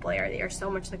Chuck and Blair. They are so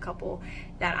much the couple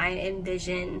that I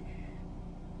envision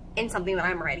in something that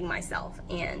I'm writing myself,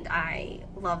 and I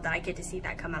love that I get to see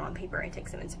that come out on paper and take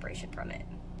some inspiration from it.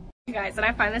 You guys, and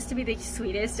I find this to be the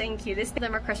sweetest and cutest.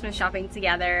 Them are Christmas shopping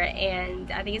together, and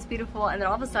I think it's beautiful. And then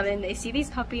all of a sudden they see these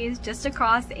puppies just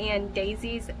across, and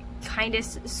Daisy's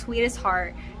kindest, sweetest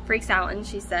heart freaks out, and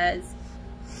she says,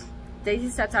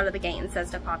 Daisy steps out of the gate and says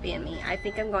to Poppy and me, I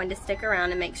think I'm going to stick around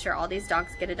and make sure all these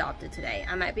dogs get adopted today.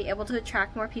 I might be able to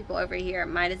attract more people over here.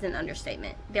 Might is an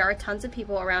understatement. There are tons of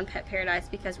people around Pet Paradise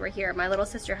because we're here. My little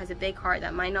sister has a big heart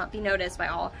that might not be noticed by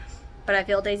all, but I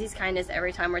feel Daisy's kindness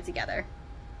every time we're together.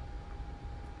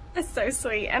 It's so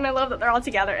sweet, and I love that they're all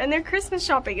together, and their Christmas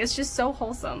shopping is just so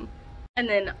wholesome. And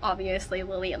then obviously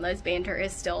Lily and Lo's banter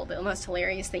is still the most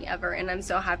hilarious thing ever, and I'm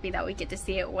so happy that we get to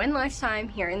see it one last time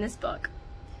here in this book.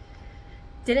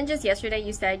 Didn't just yesterday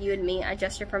you said you and me? I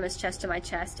gesture from his chest to my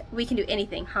chest. We can do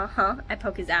anything, huh? I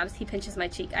poke his abs. He pinches my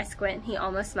cheek. I squint. He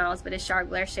almost smiles, but his sharp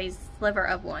glare shades a sliver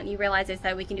of one. You realize I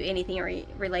said we can do anything in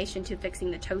relation to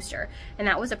fixing the toaster. And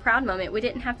that was a proud moment. We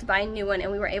didn't have to buy a new one,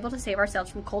 and we were able to save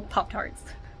ourselves from cold Pop-Tarts.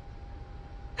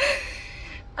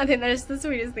 I think that is the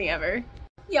sweetest thing ever.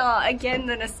 Y'all, again,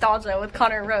 the nostalgia with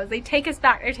Connor and Rose. They take us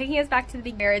back. They're taking us back to the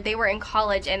beginning where they were in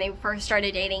college and they first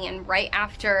started dating, and right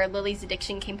after Lily's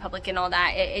addiction came public and all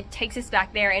that, it takes us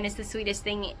back there, and it's the sweetest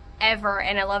thing ever.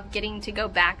 And I love getting to go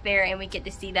back there, and we get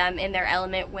to see them in their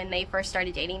element when they first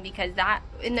started dating, because that,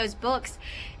 in those books,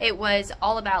 it was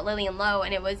all about Lily and Lo,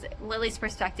 and it was Lily's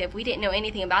perspective. We didn't know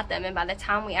anything about them, and by the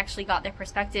time we actually got their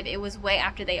perspective, it was way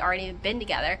after they already had been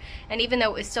together. And even though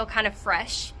it was still kind of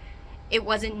fresh, it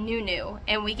wasn't new,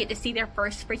 and we get to see their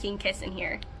first freaking kiss in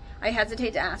here. I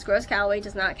hesitate to ask. Rose Calloway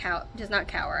does not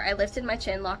cower. I lifted my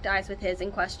chin, locked eyes with his,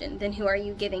 and questioned, then who are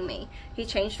you giving me? He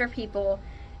changed for people.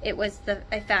 It was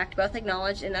a fact both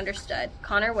acknowledged and understood.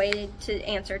 Connor waited to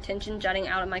answer, tension jutting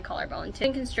out of my collarbone,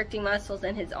 constricting muscles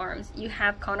in his arms. You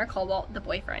have Connor Cobalt, the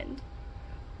boyfriend.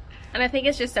 And I think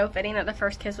it's just so fitting that the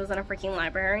first kiss was in a freaking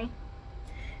library.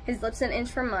 His lips an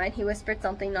inch from mine, he whispered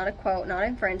something, not a quote, not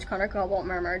in French. Connor Cobalt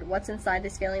murmured, what's inside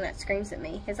this feeling that screams at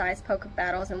me? His eyes poke of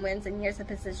battles and wins and years of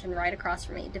position right across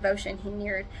from me. Devotion, he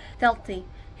neared. Fealty,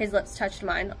 his lips touched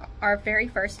mine. Our very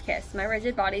first kiss. My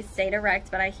rigid body stayed erect,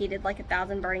 but I heated like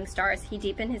 1,000 burning stars. He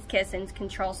deepened his kiss and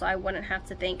control so I wouldn't have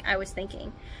to think. I was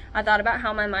thinking. I thought about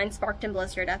how my mind sparked and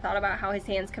blistered. I thought about how his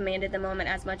hands commanded the moment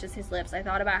as much as his lips. I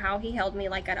thought about how he held me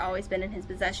like I'd always been in his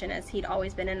possession, as he'd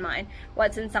always been in mine.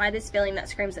 What's inside this feeling that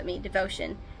screams at me?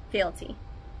 Devotion. Fealty.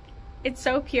 it's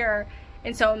so pure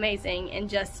and so amazing, and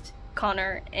just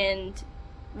Connor and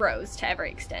Rose to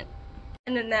every extent.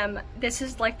 And then this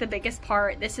is like the biggest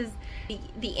part. This is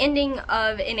the ending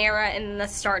of an era and the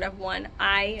start of one.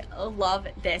 I love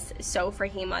this so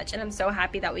freaking much, and I'm so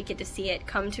happy that we get to see it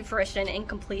come to fruition and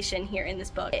completion here in this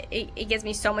book. It gives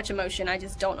me so much emotion. I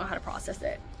just don't know how to process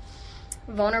it.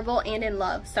 Vulnerable and in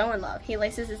love, so in love. He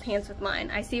laces his hands with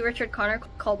mine. I see Richard Connor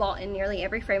Cobalt in nearly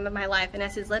every frame of my life, and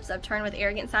as his lips upturn with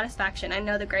arrogant satisfaction, I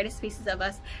know the greatest pieces of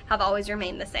us have always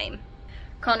remained the same.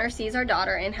 Connor sees our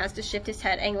daughter and has to shift his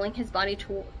head, angling his body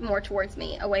more towards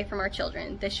me, away from our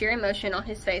children. The sheer emotion on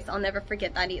his face, I'll never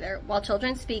forget that either. While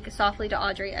children speak softly to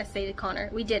Audrey, I say to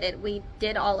Connor, we did it. We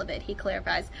did all of it, he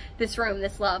clarifies. This room,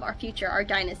 this love, our future, our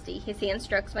dynasty. His hand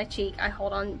strokes my cheek. I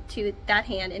hold on to that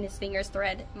hand and his fingers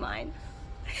thread mine.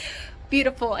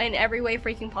 Beautiful in every way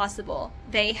freaking possible.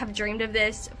 They have dreamed of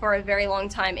this for a very long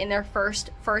time in their first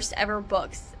ever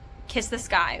books, Kiss the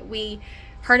Sky. We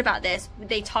heard about this,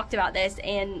 they talked about this,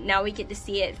 and now we get to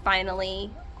see it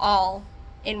finally all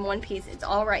in one piece. It's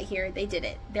all right here. They did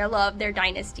it. Their love, their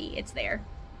dynasty, it's there.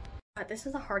 This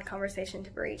is a hard conversation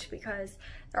to breach because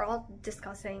they're all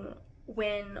discussing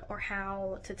when or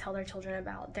how to tell their children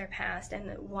about their past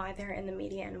and why they're in the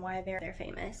media and why they're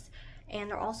famous.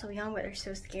 And they're all so young, but they're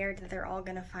so scared that they're all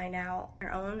gonna find out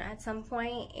their own at some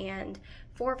point. And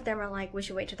 4 of them are like, we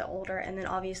should wait till they're older. And then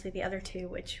obviously the other 2,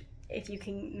 which if you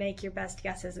can make your best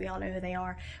guesses, we all know who they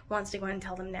are, wants to go and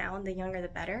tell them now, and the younger the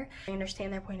better. I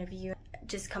understand their point of view.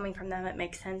 Just coming from them, it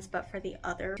makes sense, but for the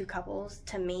other 2 couples,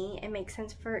 to me, it makes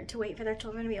sense to wait for their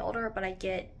children to be older, but I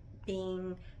get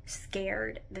being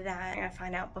scared that I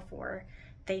find out before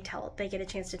they get a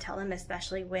chance to tell them,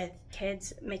 especially with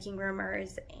kids making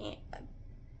rumors, and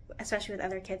especially with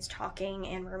other kids talking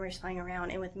and rumors flying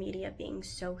around, and with media being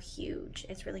so huge.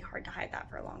 It's really hard to hide that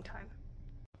for a long time.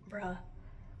 Bruh.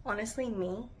 Honestly,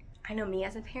 I know me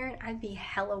as a parent, I'd be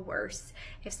hella worse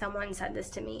if someone said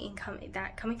this to me,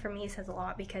 and coming from me says a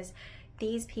lot, because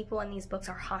these people in these books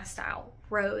are hostile.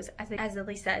 Rose, as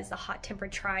Lily says, the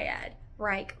hot-tempered triad,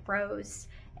 Reich, Rose,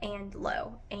 and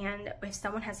Lo. And if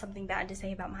someone has something bad to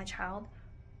say about my child,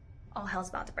 all hell's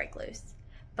about to break loose.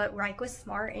 But Reich was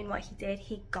smart in what he did.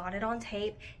 He got it on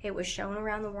tape. It was shown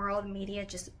around the world. Media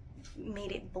just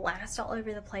made it blast all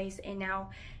over the place, and now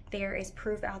there is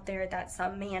proof out there that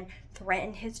some man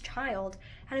threatened his child,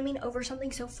 and I mean over something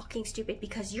so fucking stupid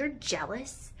because you're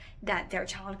jealous that their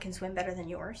child can swim better than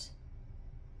yours.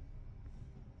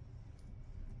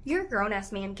 You're a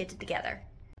grown-ass man, get it together.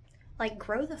 Like,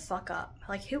 grow the fuck up.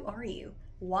 Like, who are you?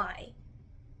 Why?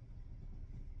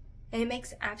 And it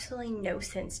makes absolutely no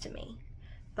sense to me.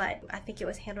 But I think it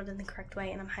was handled in the correct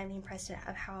way, and I'm highly impressed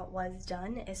of how it was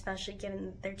done, especially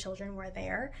given their children were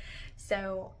there.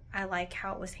 So I like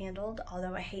how it was handled,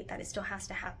 although I hate that it still has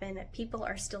to happen. People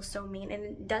are still so mean, and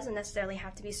it doesn't necessarily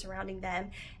have to be surrounding them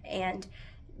and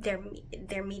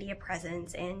their media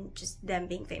presence and just them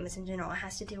being famous in general. It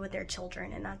has to do with their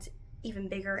children, and that's even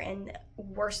bigger and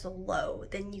worse low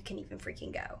than you can even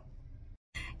freaking go.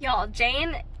 Y'all,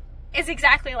 Jane is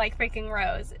exactly like freaking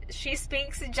Rose. She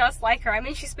speaks just like her. I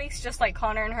mean, she speaks just like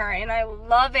Connor and her, and I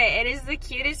love it. It is the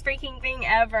cutest freaking thing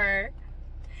ever.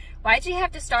 Why'd you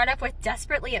have to start up with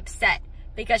desperately upset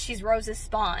because she's Rose's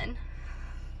spawn?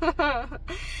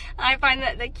 I find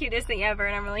that the cutest thing ever,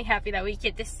 and I'm really happy that we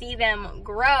get to see them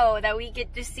grow, that we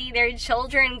get to see their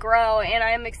children grow, and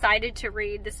I am excited to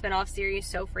read the spin-off series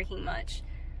so freaking much.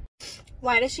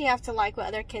 Why does she have to like what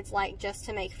other kids like just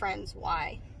to make friends?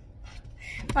 Why?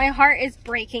 My heart is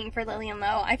breaking for Lily and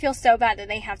Lo. I feel so bad that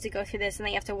they have to go through this and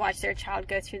they have to watch their child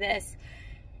go through this,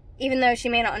 even though she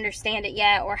may not understand it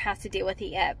yet or have to deal with it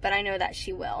yet, but I know that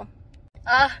she will.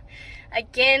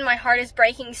 Again, my heart is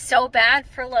breaking so bad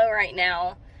for Lo right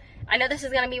now. I know this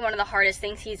is going to be one of the hardest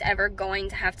things he's ever going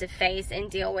to have to face and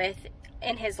deal with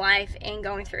in his life and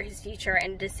going through his future,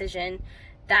 and a decision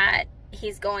that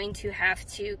he's going to have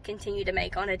to continue to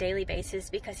make on a daily basis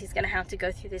because he's going to have to go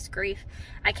through this grief.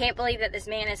 I can't believe that this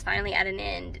man is finally at an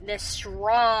end. This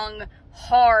strong,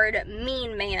 hard,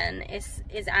 mean man is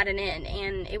at an end,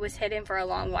 and it was hidden for a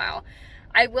long while.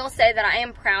 I will say that I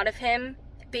am proud of him,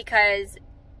 because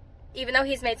even though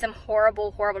he's made some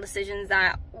horrible, horrible decisions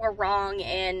that were wrong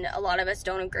and a lot of us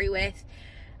don't agree with,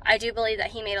 I do believe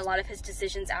that he made a lot of his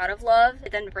decisions out of love,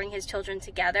 then to bring his children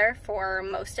together for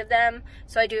most of them.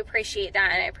 So I do appreciate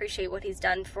that, and I appreciate what he's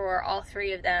done for all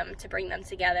 3 of them to bring them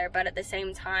together. But at the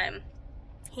same time,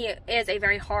 he is a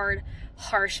very hard,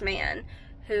 harsh man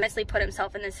who honestly put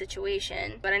himself in this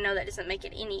situation. But I know that doesn't make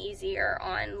it any easier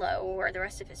on Lo or the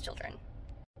rest of his children.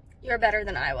 You're better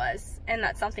than I was, and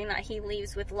that's something that he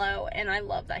leaves with Lo, and I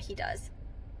love that he does.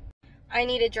 I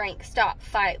need a drink. Stop.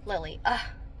 Fight, Lily. Ugh.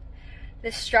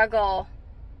 The struggle,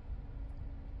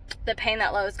 the pain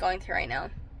that Lo is going through right now.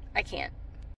 I can't.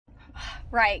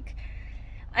 Right.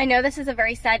 I know this is a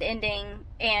very sad ending,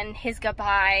 and his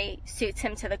goodbye suits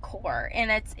him to the core,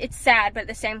 and it's sad, but at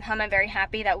the same time I'm very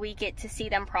happy that we get to see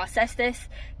them process this,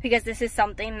 because this is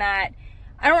something that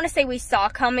I don't want to say we saw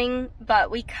coming,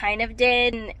 but we kind of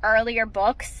did in earlier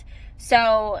books.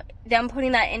 So them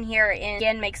putting that in here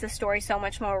again makes the story so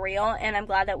much more real, and I'm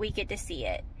glad that we get to see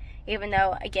it, even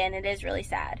though again it is really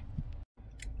sad.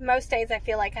 Most days I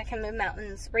feel like I can move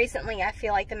mountains. Recently I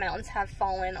feel like the mountains have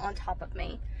fallen on top of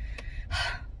me.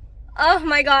 Oh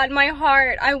my God, my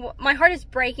heart is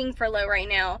breaking for Lo right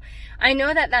now. I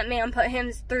know that that man put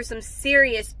him through some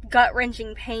serious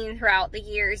gut-wrenching pain throughout the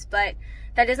years, but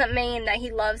that doesn't mean that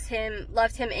he loved him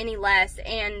any less,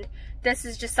 and this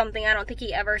is just something I don't think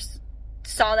he ever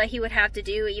saw that he would have to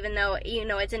do, even though, you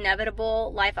know, it's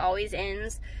inevitable, life always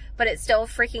ends, but it's still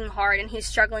freaking hard, and he's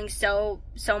struggling so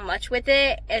much with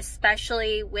it,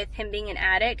 especially with him being an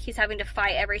addict. He's having to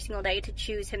fight every single day to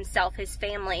choose himself, his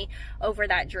family, over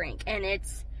that drink, and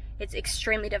it's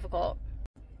extremely difficult.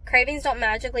 Cravings don't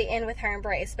magically end with her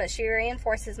embrace, but she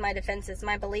reinforces my defenses,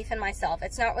 my belief in myself.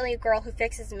 It's not really a girl who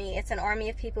fixes me, it's an army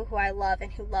of people who I love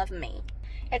and who love me.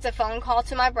 It's a phone call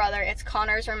to my brother, it's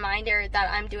Connor's reminder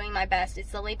that I'm doing my best,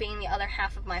 it's Lily being the other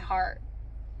half of my heart.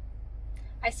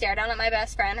 I stare down at my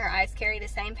best friend, her eyes carry the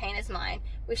same pain as mine.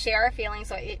 We share our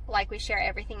feelings like we share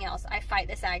everything else. I fight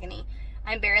this agony.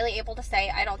 I'm barely able to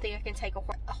say, I don't think I can take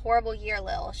a horrible year,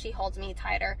 Lil. She holds me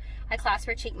tighter. I clasp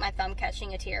her cheek, my thumb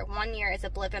catching a tear. 1 year is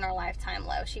a blip in our lifetime,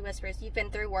 Lo. She whispers, you've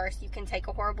been through worse. You can take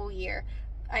a horrible year.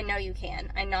 I know you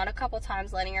can. I nod a couple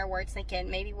times, letting her words sink in.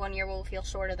 Maybe 1 year will feel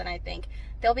shorter than I think.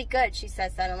 They'll be good, she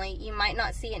says suddenly. You might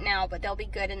not see it now, but they'll be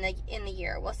good in the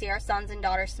year. We'll see our sons and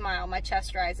daughters smile. My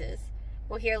chest rises.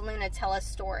 We'll hear Luna tell us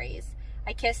stories.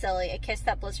 I kiss Lily, a kiss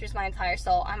that blisters my entire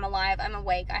soul. I'm alive, I'm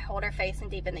awake. I hold her face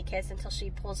and deepen the kiss until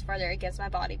she pulls further against my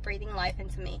body, breathing life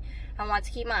into me. I want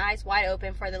to keep my eyes wide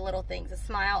open for the little things, a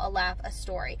smile, a laugh, a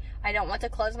story. I don't want to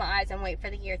close my eyes and wait for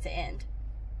the year to end.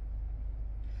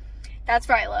 That's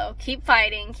right, Lo. Keep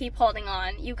fighting, keep holding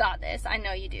on. You got this. I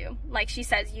know you do. Like she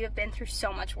says, you have been through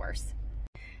so much worse.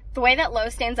 The way that Lo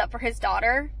stands up for his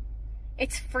daughter,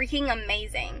 it's freaking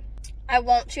amazing. I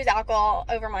won't choose alcohol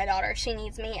over my daughter. She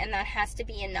needs me, and that has to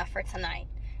be enough for tonight.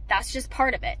 That's just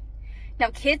part of it.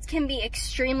 Now, kids can be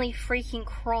extremely freaking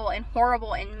cruel and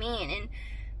horrible and mean, and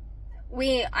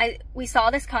we saw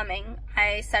this coming.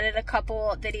 I said it a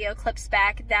couple video clips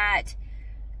back that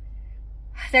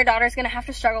their daughter's going to have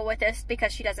to struggle with this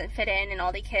because she doesn't fit in, and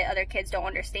all the other kids don't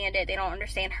understand it. They don't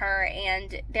understand her,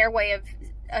 and their way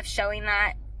of showing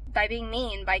that by being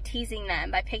mean, by teasing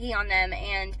them, by picking on them,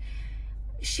 and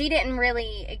she didn't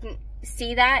really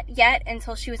see that yet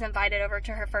until she was invited over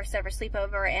to her first ever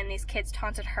sleepover, and these kids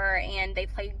taunted her and they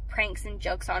played pranks and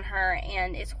jokes on her,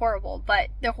 and it's horrible. But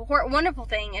the wonderful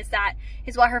thing is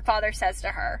what her father says to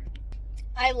her.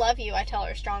 I love you, I tell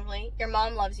her strongly. Your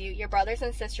mom loves you. Your brothers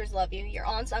and sisters love you. Your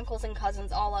aunts, uncles, and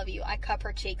cousins all love you. I cup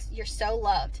her cheeks. You're so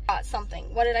loved. Got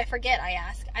something. What did I forget, I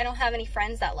ask. I don't have any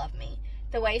friends that love me.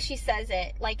 The way she says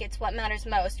it, like it's what matters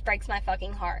most, breaks my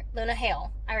fucking heart. Luna,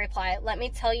 hail, I reply. Let me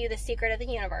tell you the secret of the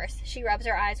universe. She rubs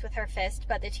her eyes with her fist,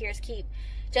 but the tears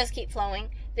just keep flowing.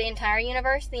 The entire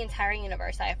universe,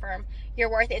 I affirm. Your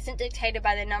worth isn't dictated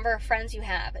by the number of friends you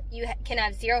have. You can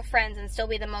have 0 friends and still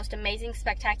be the most amazing,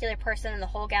 spectacular person in the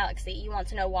whole galaxy. You want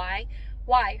to know why?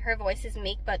 Why? Her voice is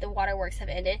meek, but the waterworks have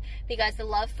ended. Because the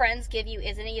love friends give you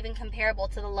isn't even comparable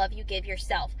to the love you give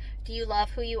yourself. Do you love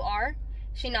who you are?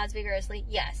 She nods vigorously.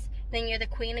 Yes. Then you're the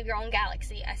queen of your own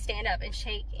galaxy. I stand up and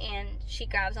shake, and she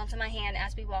grabs onto my hand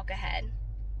as we walk ahead.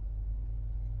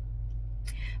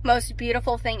 Most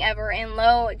beautiful thing ever, and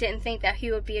Lo didn't think that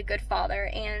he would be a good father,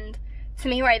 and to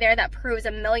me right there, that proves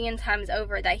 1,000,000 times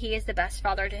over that he is the best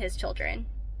father to his children.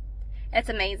 It's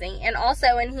amazing. And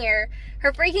also in here,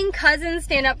 her freaking cousins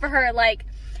stand up for her, like,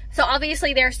 so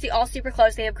obviously they're all super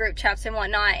close, they have group chats and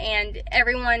whatnot, and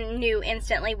everyone knew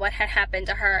instantly what had happened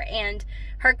to her, and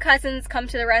her cousins come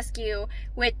to the rescue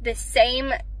with the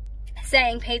same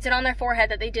saying painted on their forehead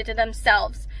that they did to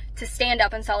themselves to stand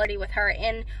up in solidarity with her.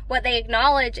 And what they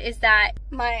acknowledge is that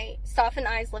my softened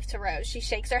eyes lift to Rose. She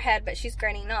shakes her head, but she's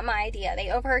grinning. Not my idea.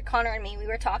 They overheard Connor and me. We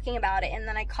were talking about it, and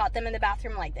then I caught them in the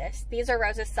bathroom like this. These are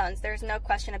Rose's sons. There's no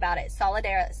question about it.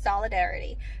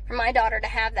 Solidarity. For my daughter to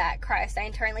have that, Christ, I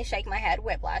internally shake my head.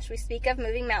 Whiplash. We speak of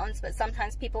moving mountains, but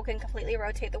sometimes people can completely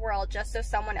rotate the world just so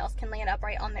someone else can land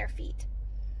upright on their feet.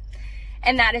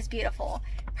 and that is beautiful.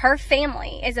 Her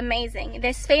family is amazing.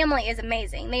 This family is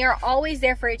amazing. They are always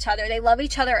there for each other. They love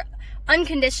each other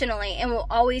unconditionally and will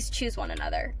always choose one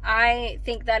another. I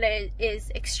think that it is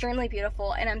extremely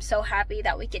beautiful, and I'm so happy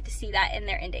that we get to see that in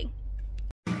their ending.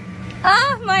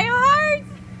 Ah, my heart!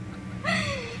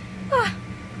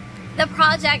 The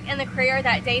project and the career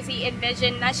that Daisy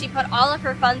envisioned, that she put all of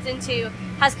her funds into,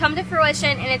 has come to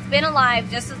fruition, and it's been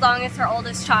alive just as long as her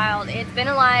oldest child. It's been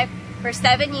alive for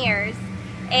 7 years,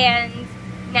 and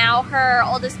now her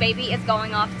oldest baby is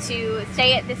going off to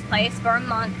stay at this place for a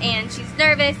month, and she's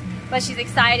nervous, but she's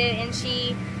excited, and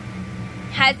she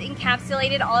has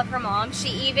encapsulated all of her mom. She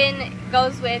even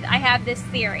goes with, I have this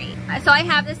theory. So I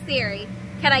have this theory.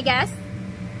 Can I guess?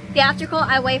 Theatrical,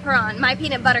 I wave her on. My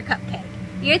peanut butter cupcake.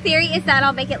 Your theory is that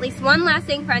I'll make at least one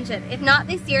lasting friendship. If not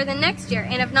this year, then next year.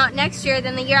 And if not next year,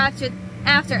 then the year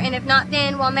after. And if not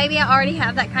then, well, maybe I already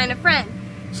have that kind of friend.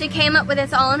 She came up with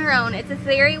this all on her own. It's a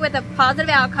theory with a positive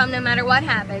outcome no matter what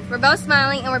happens. We're both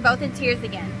smiling and we're both in tears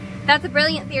again. That's a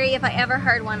brilliant theory if I ever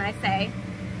heard one, I say.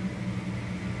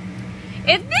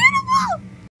 It's beautiful!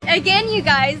 Again, you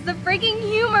guys, the freaking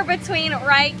humor between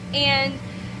Reich and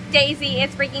Daisy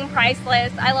is freaking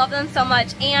priceless. I love them so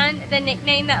much, and the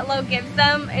nickname that Lo gives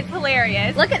them is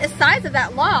hilarious. Look at the size of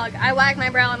that log. I wag my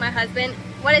brow at my husband.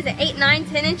 What is it, 8, 9,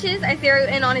 10 inches? I zero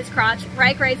in on his crotch.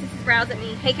 Reich raises his brows at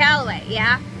me. Hey, Calloway,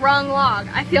 yeah? Wrong log.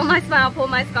 I feel my smile pull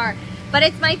my scar. But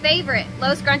it's my favorite.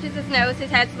 Lo scrunches his nose, his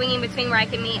head swinging between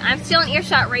Reich and me. I'm still in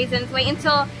earshot, raisins. Wait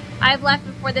until I've left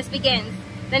before this begins.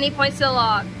 Then he points to the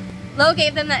log. Lo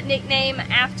gave them that nickname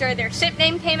after their ship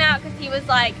name came out because he was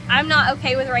like, I'm not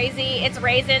okay with Raisy, it's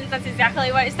Raisins. That's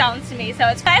exactly what it sounds to me, so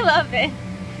it's, I love it.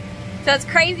 So it's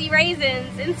Crazy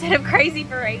Raisins instead of Crazy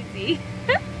for Raisy.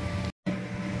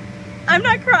 I'm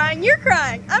not crying, you're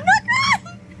crying. I'm not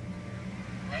crying!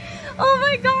 Oh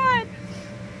my god.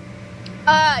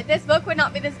 This book would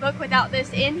not be this book without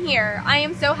this in here. I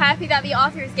am so happy that the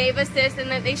authors gave us this and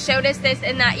that they showed us this,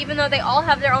 and that even though they all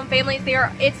have their own families,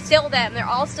 it's still them. They're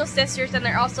all still sisters and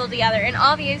they're all still together. And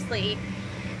obviously,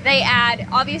 they add,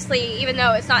 even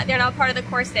though they're not part of the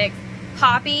core 6,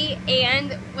 Poppy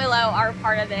and Willow are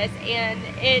part of this, and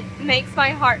it makes my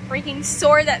heart freaking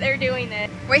sore that they're doing this.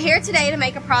 We're here today to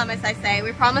make a promise, I say.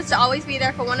 We promise to always be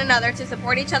there for one another, to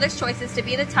support each other's choices, to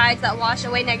be the tides that wash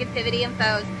away negativity and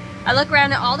foes. I look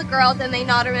around at all the girls and they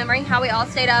nod, remembering how we all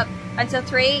stayed up until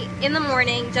 3 in the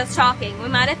morning just talking. We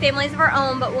might have families of our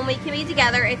own, but when we can be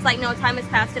together, it's like no time has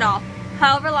passed at all.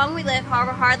 However long we live,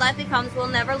 however hard life becomes, we'll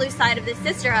never lose sight of this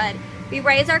sisterhood. We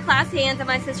raise our clasped hands, and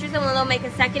my sisters and Willow make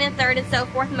a second and third and so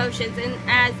forth motions, and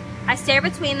as I stare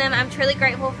between them, I'm truly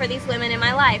grateful for these women in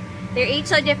my life. They're each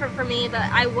so different from me, but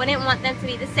I wouldn't want them to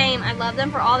be the same. I love them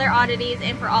for all their oddities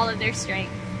and for all of their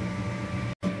strength.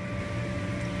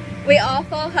 We all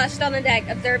fall hushed on the deck,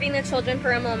 observing the children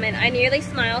for a moment. I nearly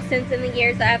smile, since in the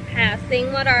years that have passed,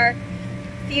 seeing what our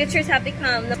futures have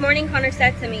become. This morning, Connor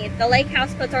said to me, the lake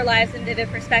house puts our lives in vivid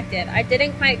perspective. I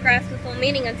didn't quite grasp the full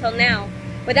meaning until now.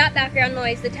 Without background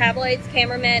noise, the tabloids,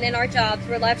 cameramen, and our jobs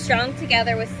were left strung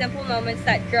together with simple moments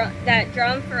that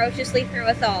drum ferociously through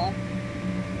us all.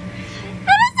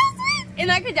 That is so sweet! And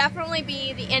that could definitely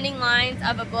be the ending lines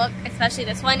of a book, especially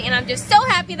this one, and I'm just so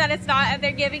happy that it's not, and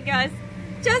they're giving us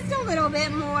just a little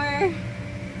bit more.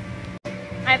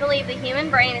 I believe the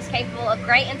human brain is capable of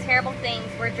great and terrible things.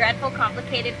 We're dreadful,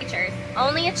 complicated creatures.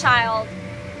 Only a child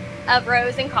of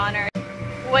Rose and Connor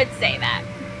would say that.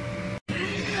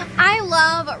 I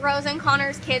love Rose and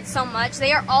Connor's kids so much.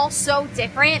 They are all so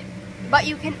different, but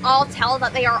you can all tell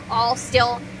that they are all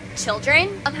still children.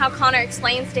 I love how Connor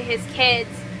explains to his kids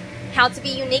how to be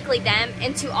uniquely them,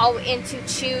 and to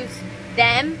choose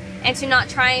them and to not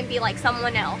try and be like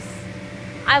someone else.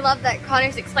 I love that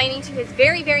Connor's explaining to his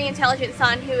very, very intelligent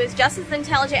son, who is just as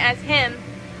intelligent as him,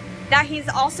 that he's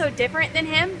also different than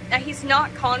him, that he's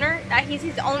not Connor, that he's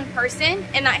his own person,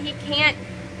 and that he can't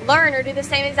learn or do the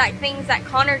same exact things that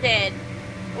Connor did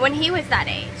when he was that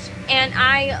age. And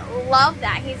I love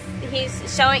that. He's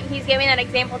giving that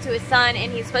example to his son,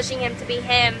 and he's pushing him to be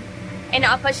him and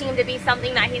not pushing him to be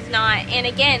something that he's not. And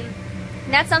again,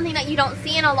 that's something that you don't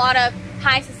see in a lot of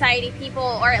high society people,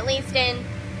 or at least in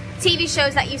TV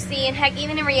shows that you see, and heck,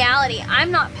 even in reality. I'm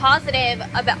not positive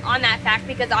on that fact,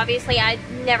 because obviously I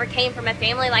never came from a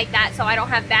family like that, so I don't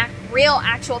have real,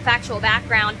 actual, factual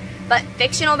background. But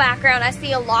fictional background, I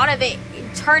see a lot of it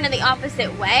turn in the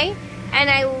opposite way, and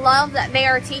I love that they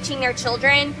are teaching their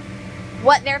children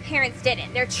what their parents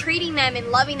didn't. They're treating them and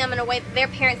loving them in a way that their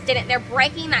parents didn't. They're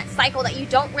breaking that cycle that you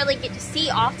don't really get to see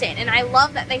often, and I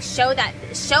love that they show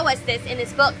us this in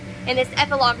this book, in this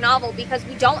epilogue novel, because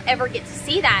we don't ever get to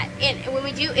see that, and when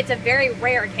we do, it's a very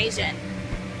rare occasion.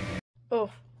 Oh.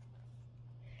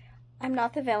 I'm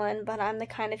not the villain, but I'm the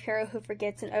kind of hero who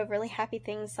forgets an overly happy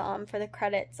theme song for the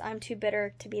credits. I'm too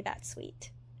bitter to be that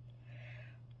sweet.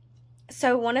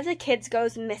 So one of the kids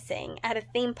goes missing at a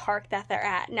theme park that they're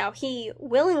at. Now, he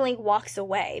willingly walks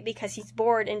away because he's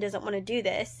bored and doesn't want to do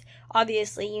this.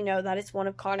 Obviously, you know that it's one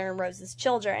of Connor and Rose's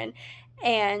children.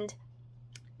 And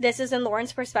this is in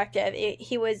Lauren's perspective.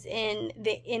 He was in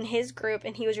his group,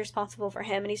 and he was responsible for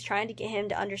him. And he's trying to get him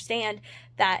to understand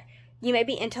that you may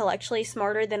be intellectually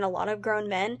smarter than a lot of grown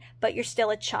men, but you're still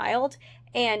a child,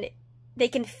 and they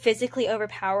can physically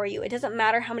overpower you. It doesn't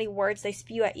matter how many words they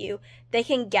spew at you. They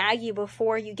can gag you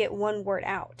before you get one word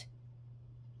out.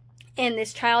 And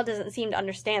this child doesn't seem to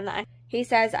understand that. He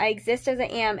says, I exist as I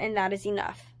am, and that is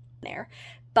enough. There.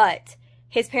 But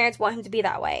his parents want him to be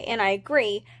that way, and I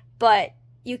agree, but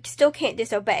you still can't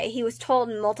disobey. He was told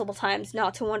multiple times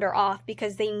not to wander off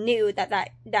because they knew that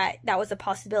was a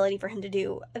possibility for him to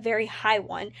do, a very high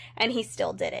one, and he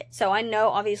still did it. So I know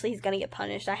obviously he's going to get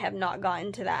punished. I have not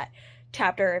gotten to that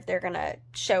chapter if they're going to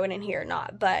show it in here or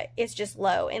not, but it's just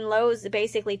Lo. And Lo's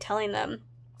basically telling them,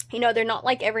 you know, they're not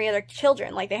like every other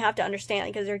children. Like, they have to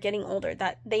understand, because they're getting older,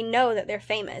 that they know that they're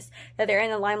famous, that they're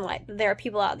in the limelight, that there are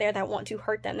people out there that want to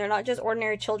hurt them. They're not just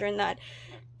ordinary children that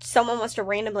someone wants to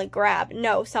randomly grab.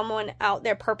 No, someone out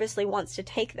there purposely wants to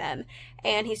take them,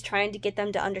 and he's trying to get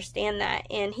them to understand that,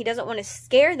 and he doesn't want to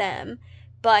scare them,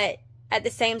 but at the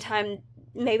same time,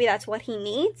 maybe that's what he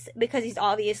needs, because he's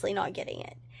obviously not getting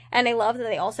it. And I love that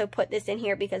they also put this in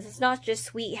here, because it's not just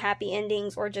sweet, happy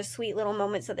endings or just sweet little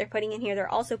moments that they're putting in here.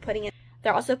 They're also putting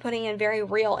in very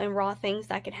real and raw things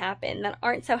that could happen that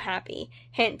aren't so happy.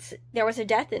 Hence, there was a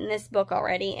death in this book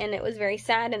already, and it was very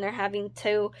sad, and they're having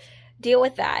to deal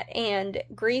with that and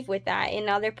grieve with that. And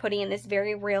now they're putting in this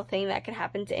very real thing that could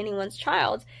happen to anyone's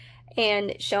child,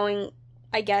 and showing,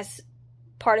 I guess,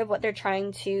 part of what they're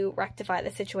trying to rectify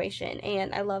the situation.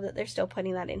 And I love that they're still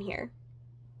putting that in here.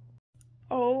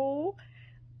 Oh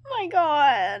my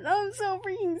god, I'm so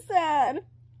freaking sad.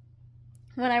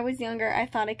 When I was younger, I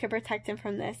thought I could protect him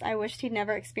from this. I wished he'd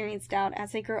never experienced doubt.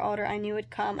 As I grew older, I knew it'd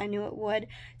come. I knew it would,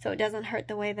 so it doesn't hurt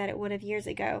the way that it would have years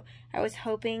ago. I was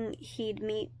hoping he'd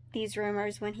meet these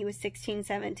rumors when he was 16,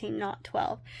 17, not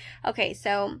 12. Okay,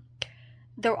 so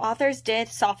the authors did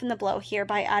soften the blow here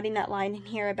by adding that line in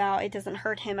here about it doesn't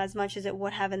hurt him as much as it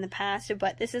would have in the past,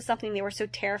 but this is something they were so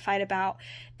terrified about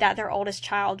that their oldest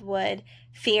child would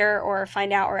fear or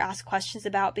find out or ask questions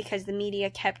about, because the media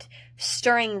kept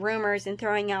stirring rumors and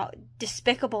throwing out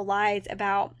despicable lies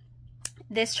about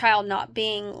this child not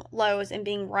being Lo's and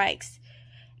being Reich's.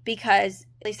 Because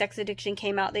sex addiction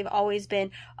came out, they've always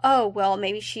been, oh, well,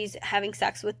 maybe she's having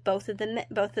sex with both of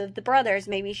the brothers,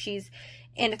 maybe she's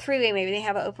in a three-way, maybe they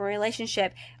have an open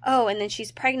relationship. Oh, and then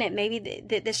she's pregnant. Maybe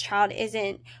this child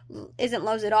isn't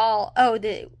Lo's at all. Oh,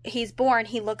 he's born.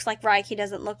 He looks like Reich. He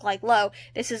doesn't look like Lo.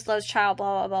 This is Lo's child.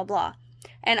 Blah blah blah blah.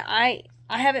 And I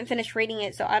haven't finished reading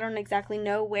it, so I don't exactly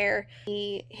know where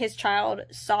his child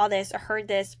saw this or heard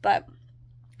this, but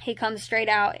he comes straight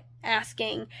out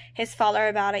asking his father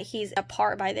about it. He's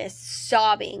apart by this,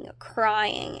 sobbing,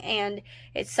 crying, and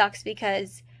it sucks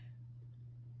because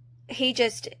he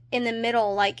just, in the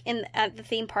middle, like at the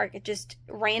theme park, it just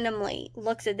randomly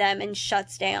looks at them and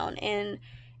shuts down. And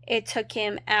it took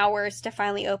him hours to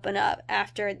finally open up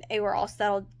after they were all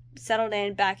settled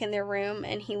in back in their room,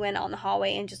 and he went out in the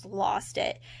hallway and just lost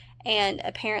it. And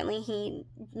apparently he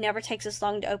never takes this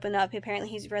long to open up. Apparently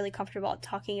he's really comfortable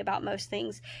talking about most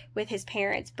things with his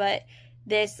parents, but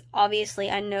this obviously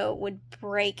I know would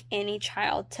break any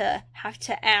child to have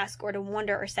to ask or to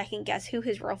wonder or second guess who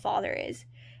his real father is.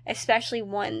 Especially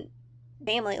one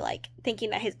family, like,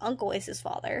 thinking that his uncle is his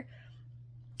father.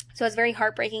 So it's very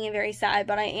heartbreaking and very sad,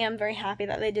 but I am very happy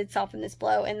that they did soften this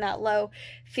blow, and that Lo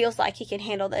feels like he can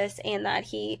handle this, and that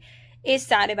he is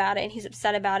sad about it, and he's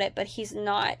upset about it, but he's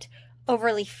not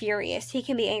overly furious. He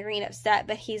can be angry and upset,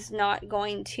 but he's not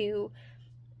going to,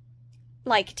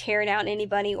 like, tear down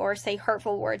anybody or say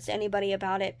hurtful words to anybody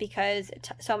about it, because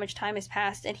so much time has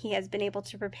passed and he has been able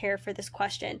to prepare for this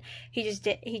question. He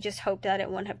just hoped that it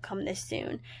wouldn't have come this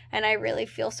soon, and I really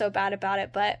feel so bad about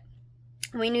it, but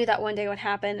we knew that one day would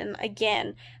happen. And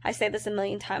again, I say this a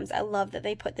million times, I love that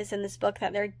they put this in this book,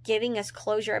 that they're giving us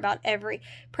closure about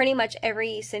pretty much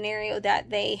every scenario that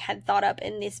they had thought up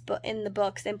in the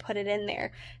books, and put it in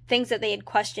there. Things that they had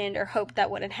questioned or hoped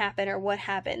that wouldn't happen or would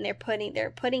happen. They're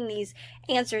putting these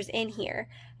answers in here.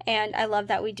 And I love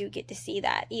that we do get to see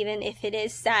that, even if it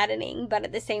is saddening, but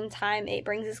at the same time, it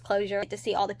brings us closure to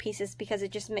see all the pieces, because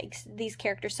it just makes these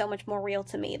characters so much more real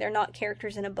to me. They're not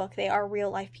characters in a book, they are real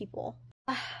life people.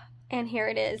 And here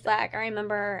it is. Like, I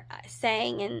remember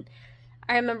saying, and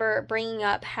I remember bringing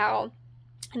up how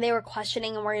they were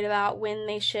questioning and worried about when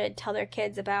they should tell their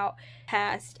kids about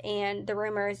past and the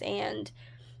rumors and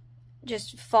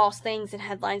just false things and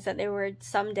headlines that they would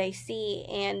someday see,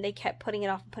 and they kept putting it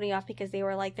off because they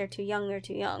were like, they're too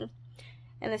young.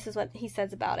 And this is what he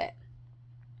says about it.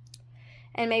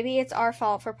 And maybe it's our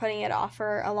fault for putting it off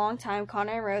for a long time.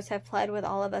 Connor and Rose have pled with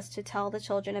all of us to tell the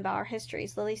children about our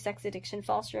histories. Lily's sex addiction,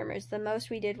 false rumors. The most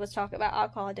we did was talk about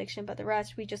alcohol addiction, but the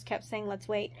rest we just kept saying, let's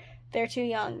wait. They're too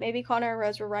young. Maybe Connor and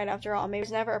Rose were right after all. Maybe it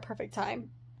was never a perfect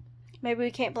time. Maybe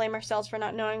we can't blame ourselves for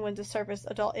not knowing when to surface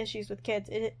adult issues with kids.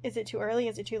 Is it too early?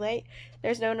 Is it too late?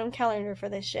 There's no known calendar for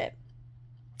this shit.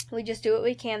 We just do what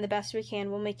we can, the best we can,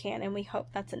 when we can, and we hope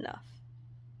that's enough.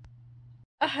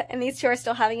 And these two are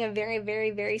still having a very,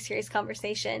 very, very serious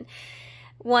conversation.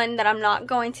 One that I'm not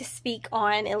going to speak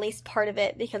on, at least part of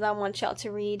it, because I want y'all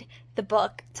to read the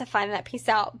book to find that piece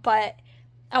out. But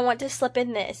I want to slip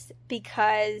in this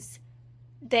because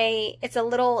it's a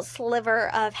little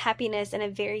sliver of happiness in a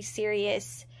very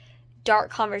serious, dark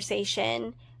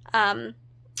conversation.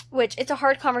 Which, it's a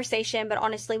hard conversation, but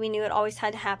honestly, we knew it always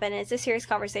had to happen. And it's a serious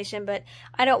conversation, but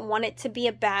I don't want it to be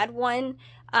a bad one.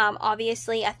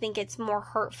 Obviously, I think it's more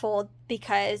hurtful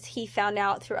because he found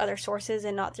out through other sources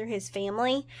and not through his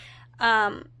family.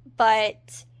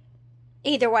 But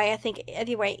either way,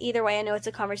 I know it's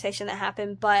a conversation that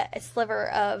happened, but a sliver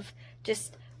of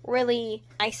just really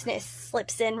niceness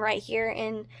slips in right here.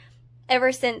 And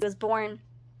ever since he was born,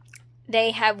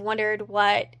 they have wondered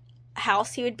what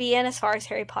house he would be in as far as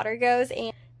Harry Potter goes,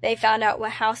 and they found out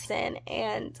what house he's in,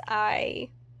 and I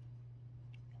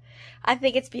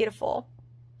think it's beautiful.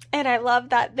 And I love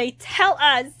that they tell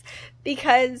us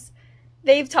because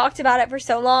they've talked about it for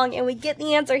so long, and we get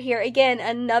the answer here. Again,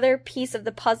 another piece of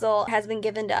the puzzle has been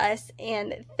given to us,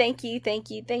 and thank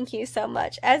you so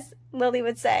much, as Lily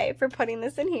would say, for putting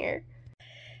this in here.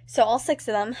 So all 6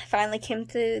 of them finally came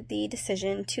to the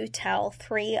decision to tell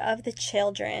 3 of the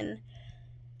children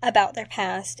about their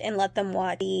past and let them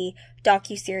watch the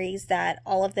docuseries that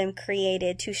all of them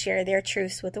created to share their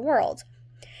truths with the world.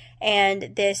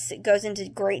 And this goes into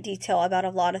great detail about a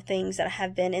lot of things that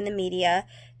have been in the media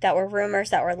that were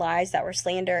rumors, that were lies, that were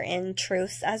slander, and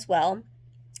truths as well.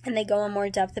 And they go in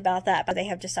more depth about that, but they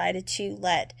have decided to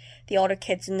let the older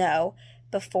kids know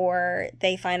before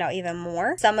they find out even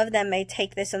more. Some of them may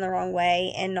take this in the wrong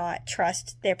way and not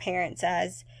trust their parents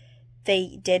as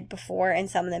they did before, and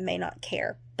some of them may not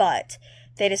care. But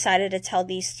they decided to tell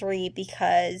these 3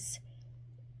 because,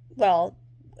 well,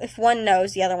 if one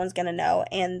knows, the other one's going to know.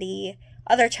 And the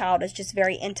other child is just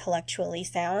very intellectually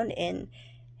sound and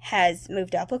has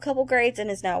moved up a couple grades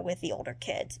and is now with the older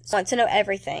kids. So wants to know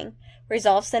everything.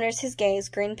 Resolve centers his gaze.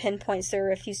 Grin pinpoints the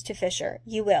refuse to Fisher.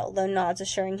 You will, low nods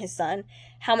assuring his son.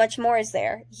 How much more is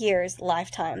there? Years,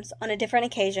 lifetimes. On a different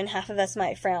occasion, half of us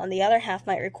might frown, the other half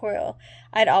might recoil.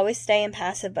 I'd always stay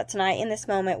impassive, but tonight, in this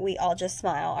moment, we all just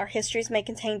smile. Our histories may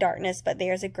contain darkness, but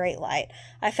there's a great light.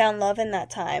 I found love in that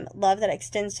time, love that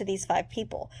extends to these 5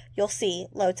 people. You'll see,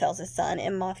 Lo tells his son,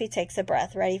 and Moffy takes a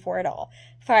breath, ready for it all.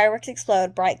 Fireworks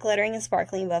explode, bright, glittering, and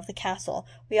sparkling above the castle.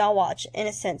 We all watch,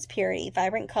 innocence, purity,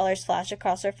 vibrant colors flash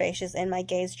across our faces, and my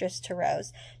gaze drifts to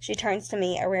Rose. She turns to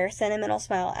me, a rare sentimental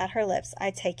smile at her lips. I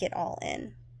take it all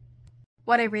in.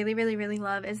 What I really, really, really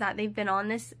love is that they've been on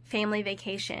this family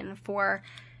vacation for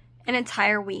an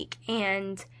entire week,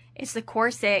 and it's the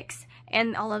core 6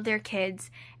 and all of their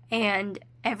kids, and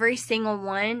every single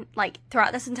one, like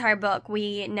throughout this entire book,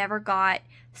 we never got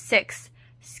 6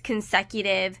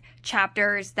 consecutive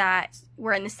chapters that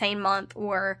were in the same month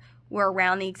or were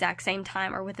around the exact same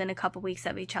time or within a couple weeks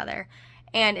of each other.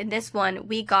 And in this one,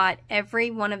 we got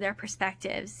every one of their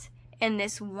perspectives in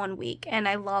this 1 week. And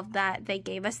I love that they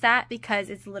gave us that because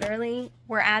it's literally,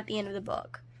 we're at the end of the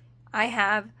book. I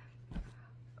have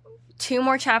 2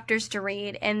 more chapters to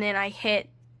read, and then I hit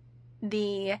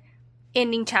the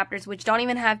ending chapters, which don't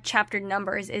even have chapter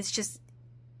numbers. It's just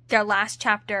their last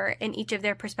chapter in each of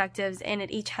their perspectives, and it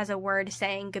each has a word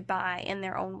saying goodbye in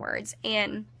their own words.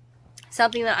 And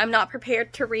something that I'm not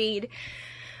prepared to read,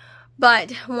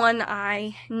 but one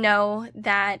I know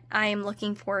that I am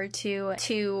looking forward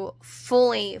to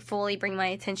fully bring my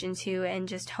attention to and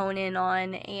just hone in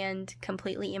on and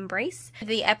completely embrace.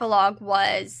 The epilogue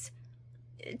was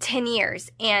 10 years,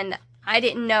 and I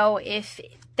didn't know if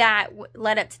that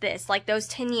led up to this. Like, those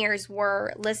 10 years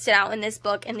were listed out in this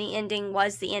book, and the ending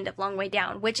was the end of Long Way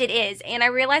Down, which it is. And I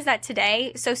realized that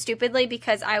today so stupidly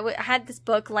because I had this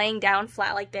book laying down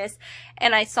flat like this,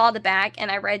 and I saw the back,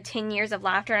 and I read 10 Years of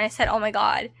Laughter, and I said, oh my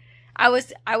god, I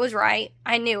was right.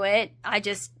 I knew it. I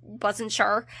just wasn't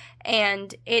sure.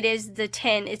 And it is the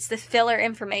 10. It's the filler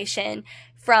information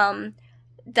from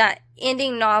that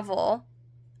ending novel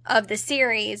of the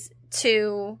series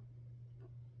to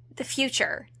the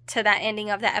future, to that ending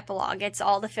of the epilogue. It's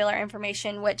all the filler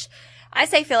information, which I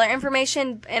say filler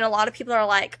information, and a lot of people are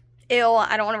like, ew,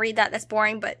 I don't want to read that, that's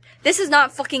boring, but this is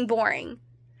not fucking boring.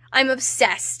 I'm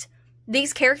obsessed.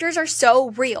 These characters are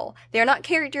so real. They're not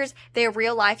characters, they are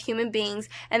real life human beings,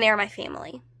 and they are my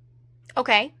family.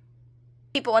 Okay?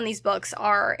 People in these books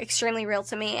are extremely real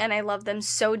to me, and I love them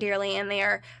so dearly, and they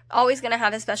are always going to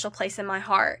have a special place in my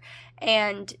heart.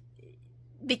 And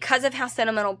because of how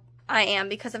sentimental I am,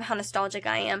 because of how nostalgic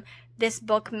I am, this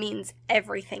book means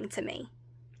everything to me.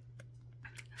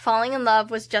 Falling in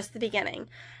Love was just the beginning.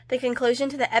 The conclusion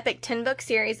to the epic 10-book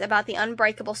series about the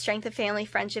unbreakable strength of family,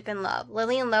 friendship, and love.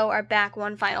 Lily and Lo are back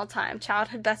one final time.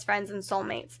 Childhood best friends and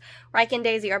soulmates. Reich and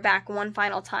Daisy are back one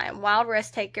final time. Wild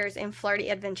risk takers and flirty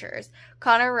adventurers.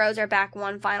 Connor and Rose are back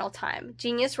one final time.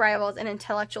 Genius rivals and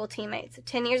intellectual teammates.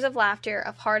 10 years of laughter,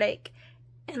 of heartache,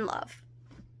 and love.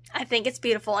 I think it's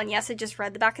beautiful, and yes, I just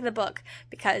read the back of the book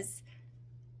because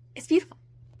it's beautiful.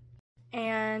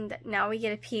 And now we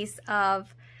get a piece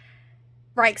of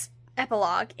Reich's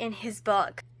epilogue in his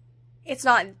book. It's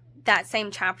not that same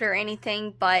chapter or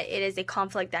anything, but it is a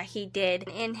conflict that he did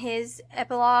in his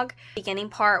epilogue. Beginning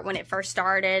part, when it first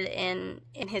started in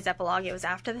his epilogue, it was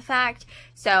after the fact.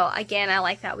 So again, I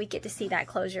like that we get to see that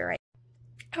closure right.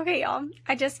 Okay, y'all,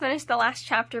 I just finished the last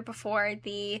chapter before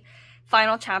the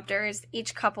final chapters.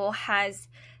 Each couple has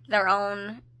their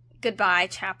own goodbye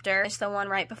chapter. It's the one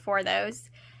right before those.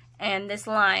 And this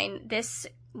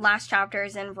last chapter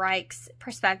is in Reich's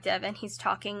perspective, and he's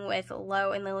talking with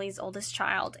Lo and Lily's oldest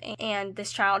child. And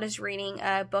this child is reading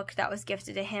a book that was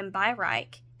gifted to him by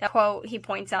Reich. That quote he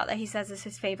points out that he says is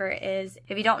his favorite is,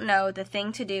 "If you don't know, the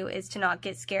thing to do is to not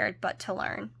get scared, but to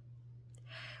learn."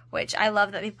 Which I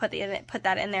love that we put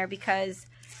that in there, because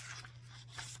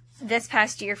this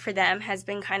past year for them has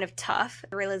been kind of tough.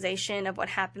 The realization of what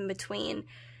happened between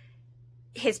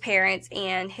his parents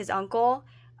and his uncle,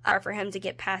 for him to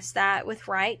get past that with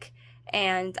Reich.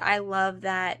 And I love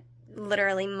that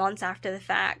literally months after the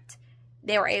fact,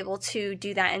 they were able to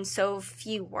do that in so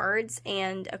few words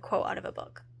and a quote out of a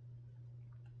book.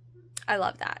 I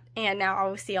love that. And now I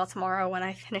will see y'all tomorrow when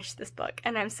I finish this book,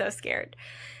 and I'm so scared.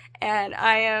 And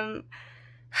I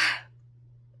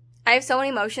have so many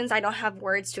emotions, I don't have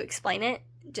words to explain it.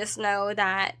 Just know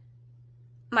that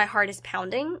my heart is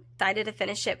pounding. Excited to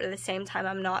finish it, but at the same time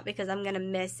I'm not, because I'm going to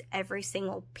miss every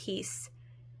single piece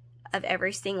of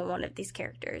every single one of these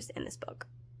characters in this book.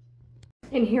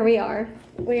 And here we are.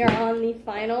 We are on the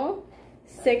final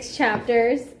 6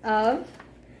 chapters of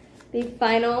the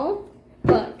final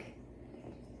book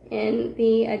in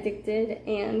the Addicted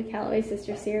and Calloway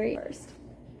Sister series. First,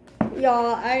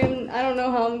 y'all, I don't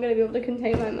know how I'm going to be able to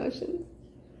contain my emotions.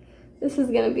 This is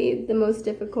going to be the most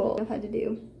difficult I've had to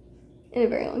do in a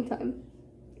very long time.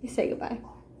 You say goodbye.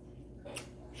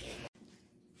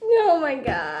 Oh my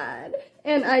god.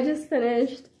 And I just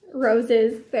finished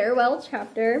Rose's farewell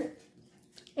chapter.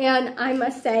 And I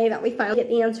must say that we finally get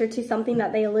the answer to something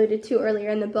that they alluded to earlier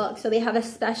in the book. So they have a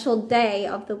special day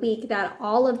of the week that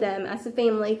all of them as a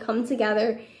family come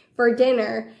together for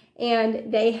dinner,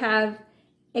 and they have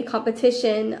a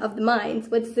competition of the minds,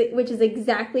 which is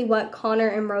exactly what Connor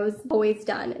and Rose always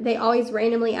done. They always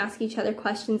randomly ask each other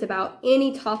questions about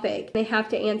any topic. They have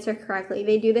to answer correctly.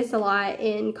 They do this a lot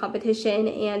in competition,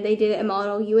 and they did it at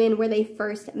Model UN where they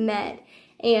first met.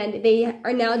 And they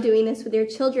are now doing this with their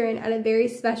children at a very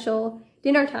special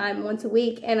dinner time once a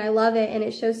week, and I love it, and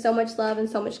it shows so much love and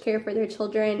so much care for their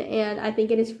children, and I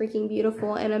think it is freaking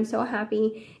beautiful, and I'm so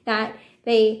happy that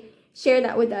they share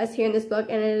that with us here in this book,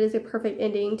 and it is a perfect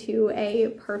ending to a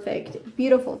perfect,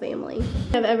 beautiful family.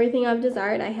 I have everything I've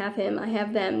desired. I have him. I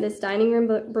have them. This dining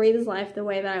room breathes life the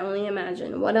way that I only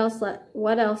imagine. What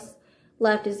else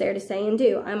left is there to say and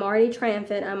do? I'm already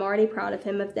triumphant. I'm already proud of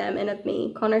him, of them, and of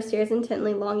me. Connor stares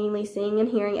intently, longingly, seeing and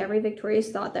hearing every victorious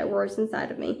thought that roars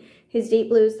inside of me. His deep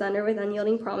blues thunder with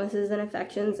unyielding promises and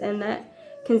affections, and that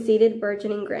conceited,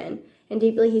 burgeoning grin. And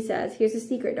deeply he says, "Here's a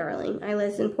secret, darling." I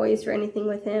listen, poised for anything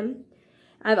with him.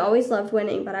 I've always loved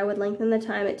winning, but I would lengthen the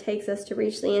time it takes us to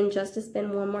reach the end just to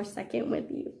spend one more second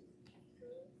with you.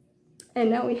 And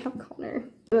now we have Connor.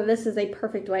 This is a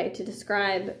perfect way to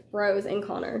describe Rose and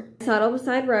Connor. I saddle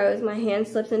beside Rose, my hand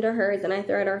slips into hers, and I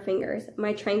thread our fingers.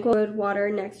 My tranquil road water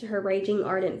next to her raging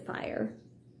ardent fire.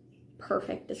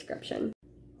 Perfect description.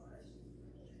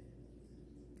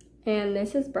 And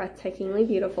this is breathtakingly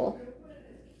beautiful.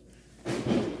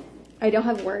 I don't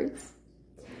have words.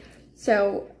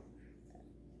 So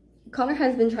Connor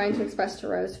has been trying to express to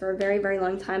Rose for a very, very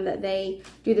long time that they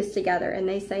do this together, and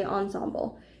they say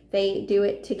ensemble. They do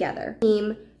it together.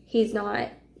 He's not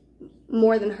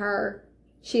more than her,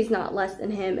 she's not less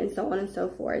than him, and so on and so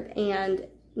forth. And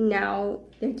now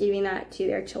they're giving that to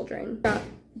their children.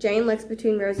 Jane looks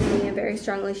between Rose and me, and very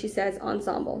strongly she says,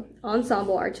 ensemble.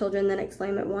 Ensemble, our children then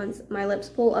exclaim at once. My lips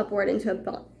pull upward into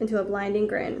a blinding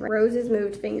grin. Rose's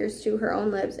moved fingers to her own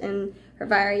lips, and her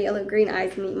fiery yellow-green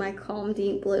eyes meet my calm,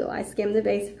 deep blue. I skim the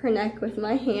base of her neck with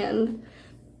my hand.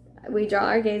 We draw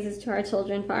our gazes to our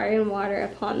children, fire and water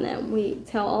upon them. We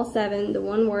tell all seven the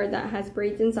one word that has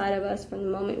breathed inside of us from the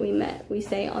moment we met. We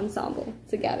say ensemble,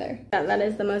 together. That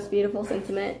is the most beautiful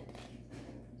sentiment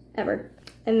ever.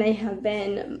 And they have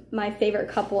been my favorite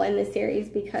couple in this series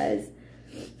because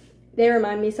they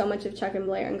remind me so much of Chuck and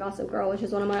Blair and Gossip Girl, which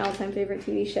is one of my all-time favorite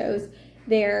TV shows.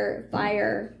 Their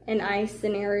fire and ice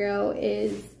scenario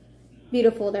is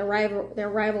beautiful. Their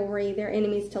rivalry, their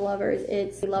enemies to lovers,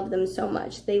 we love them so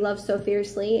much. They love so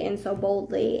fiercely and so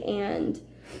boldly, and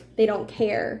they don't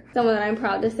care. Someone that I'm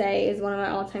proud to say is one of my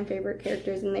all-time favorite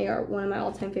characters, and they are one of my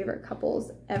all-time favorite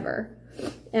couples ever.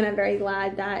 And I'm very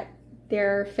glad that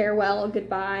their farewell,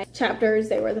 goodbye chapters,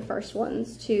 they were the first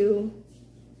ones to,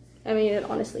 I mean, it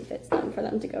honestly fits them for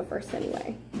them to go first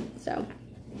anyway. So,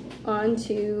 on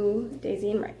to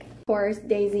Daisy and Rick. Of course,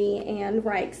 Daisy and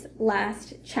Rick's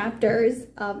last chapters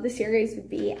of the series would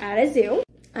be at a zoo.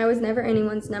 I was never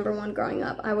anyone's number one growing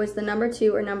up. I was the number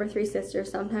 2 or number 3 sister,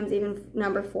 sometimes even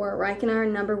number 4. Rick and I are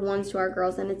number 1s to our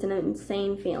girls, and it's an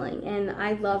insane feeling. And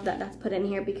I love that that's put in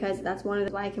here because that's one of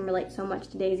the why I can relate so much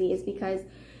to Daisy, is because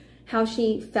how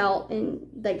she felt and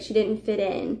like she didn't fit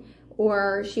in,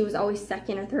 or she was always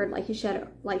second or third, like she said,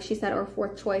 or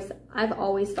 4th choice. I've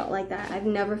always felt like that. I've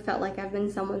never felt like I've been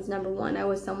someone's number 1. I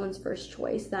was someone's first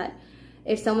choice, that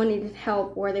if someone needed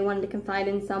help, or they wanted to confide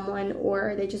in someone,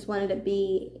 or they just wanted to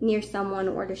be near someone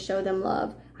or to show them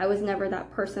love, I was never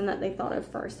that person that they thought of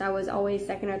first. I was always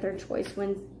second or third choice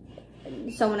when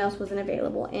someone else wasn't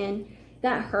available, and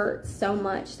that hurts so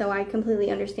much. So I completely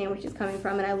understand where she's coming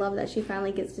from, and I love that she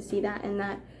finally gets to see that, and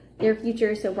that their future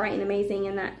is so bright and amazing,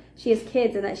 and that she has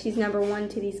kids, and that she's number 1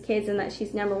 to these kids, and that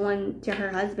she's number 1 to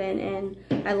her husband.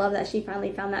 And I love that she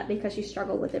finally found that, because she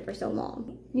struggled with it for so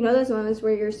long. You know those moments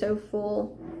where you're so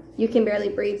full, you can barely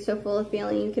breathe, so full of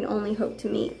feeling you can only hope to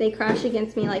meet. They crash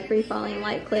against me like free falling,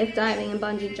 like cliff diving and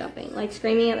bungee jumping, like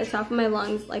screaming at the top of my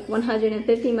lungs, like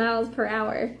 150 miles per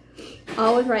hour,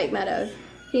 all with Rick Meadows.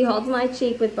 He holds my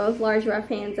cheek with both large rough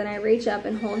hands, and I reach up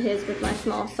and hold his with my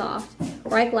small soft.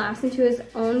 Rick laughs into his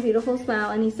own beautiful smile,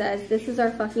 and he says, "This is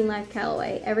our fucking life,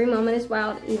 Calloway. Every moment is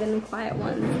wild, even the quiet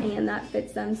ones," and that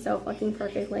fits them so fucking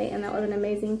perfectly. And that was an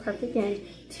amazing, perfect end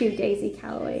to Daisy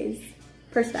Calloway's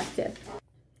perspective.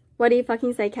 What do you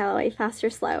fucking say, Calloway? Fast or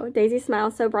slow? Daisy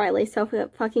smiles so brightly, so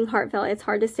fucking heartfelt, it's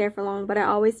hard to stare for long, but I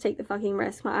always take the fucking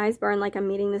risk. My eyes burn like I'm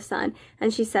meeting the sun,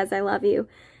 and she says, "I love you."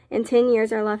 In 10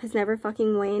 years, our love has never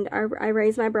fucking waned. I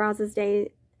raise my brows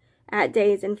at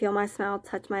days and feel my smile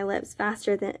touch my lips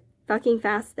fucking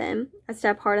fast then. I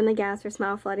step hard on the gas, her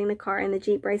smile flooding the car, and the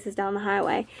Jeep races down the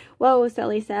highway. "Whoa,"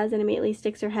 Sally says, and immediately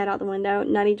sticks her head out the window.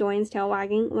 Nutty joins, tail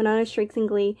wagging. Winona shrieks in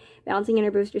glee, bouncing in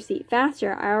her booster seat.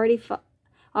 "Faster!"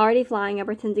 Already flying, I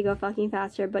pretend to go fucking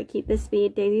faster, but keep the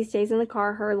speed. Daisy stays in the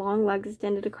car, her long legs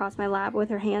extended across my lap. With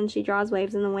her hand, she draws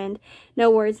waves in the wind. No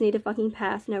words need to fucking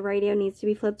pass. No radio needs to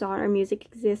be flipped on. Our music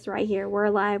exists right here. We're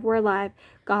alive. We're alive.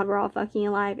 God, we're all fucking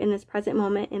alive in this present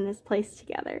moment, in this place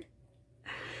together.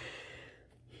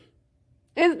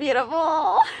 It's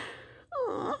beautiful.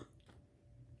 Aww.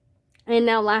 And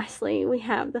now lastly, we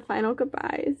have the final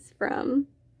goodbyes from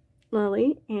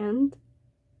Lily and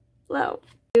Flo,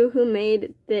 who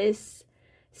made this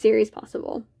series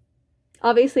possible.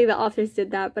 Obviously the authors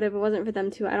did that, but if it wasn't for them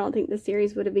too, I don't think the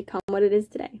series would have become what it is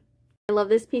today. I love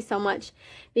this piece so much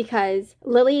because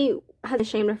Lily has been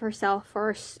ashamed of herself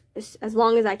for as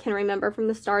long as I can remember, from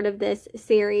the start of this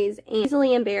series, and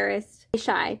easily embarrassed,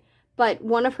 shy, but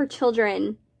one of her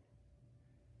children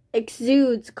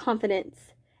exudes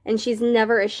confidence, and she's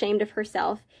never ashamed of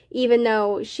herself, even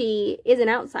though she is an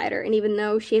outsider, and even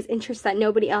though she has interests that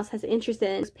nobody else has interest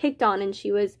in, was picked on, and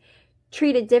she was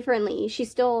treated differently.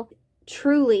 She's still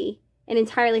truly and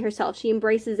entirely herself. She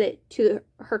embraces it to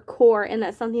her core, and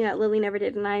that's something that Lily never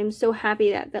did, and I'm so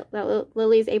happy that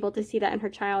Lily is able to see that in her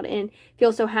child, and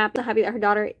feel so happy that her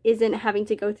daughter isn't having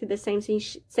to go through the same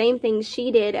thing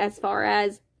she did as far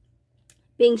as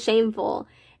being shameful.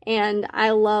 And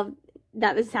I love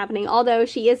that this is happening, although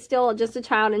she is still just a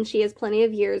child and she has plenty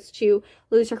of years to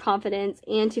lose her confidence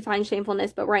and to find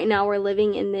shamefulness. But right now we're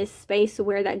living in this space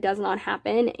where that does not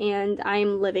happen, and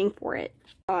I'm living for it.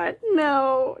 God,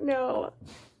 no.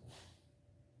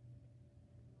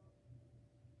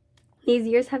 These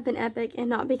years have been epic, and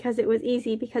not because it was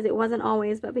easy, because it wasn't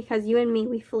always, but because you and me,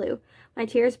 we flew. My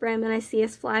tears brim, and I see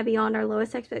us fly beyond our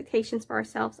lowest expectations for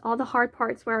ourselves. All the hard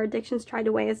parts where our addictions tried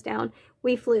to weigh us down,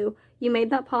 we flew. You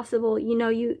made that possible. You know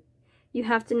you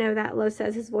have to know that, Lo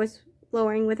says, his voice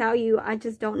lowering. Without you, I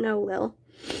just don't know, Lil.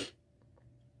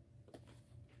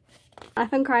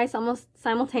 Laugh and cry almost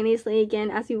simultaneously again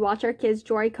as we watch our kids,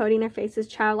 joy coating their faces,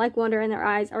 childlike wonder in their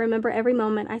eyes. I remember every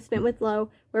moment I spent with Lo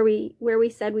where we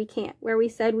said we can't, where we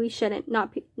said we shouldn't,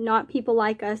 not people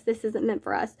like us, this isn't meant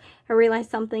for us. I realize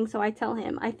something, so I tell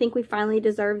him, I think we finally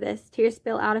deserve this. Tears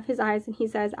spill out of his eyes, and he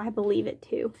says, I believe it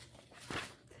too.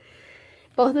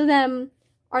 Both of them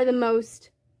are the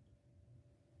most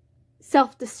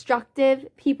self-destructive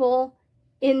people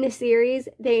in the series.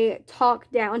 They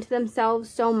talk down to themselves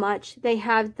so much. They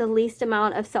have the least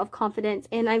amount of self-confidence,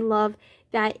 and I love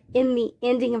that in the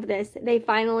ending of this, they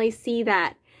finally see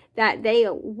that they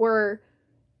were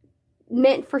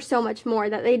meant for so much more,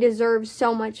 that they deserve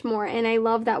so much more. And I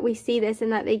love that we see this,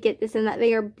 and that they get this, and that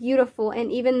they are beautiful.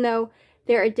 And even though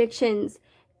their addictions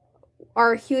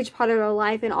are a huge part of their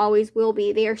life and always will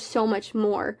be, they are so much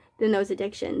more than those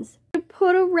addictions. I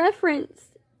put a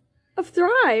reference of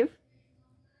Thrive.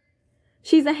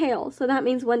 She's a Hale, so that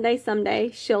means one day, someday,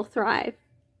 she'll thrive.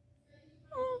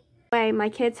 My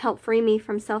kids help free me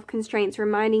from self-constraints,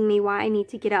 reminding me why I need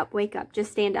to get up, wake up,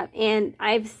 just stand up. And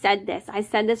I've said this. I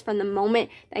said this from the moment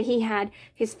that he had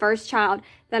his first child,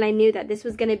 that I knew that this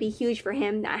was going to be huge for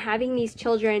him, that having these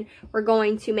children were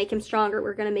going to make him stronger,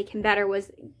 were going to make him better, was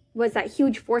that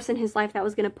huge force in his life that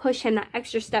was going to push him that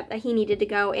extra step that he needed to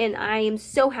go. And I am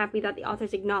so happy that the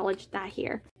authors acknowledged that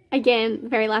here. Again, the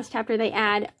very last chapter, they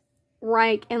add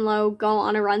Reich and Lo go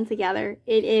on a run together.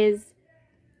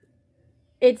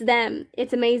 It's them.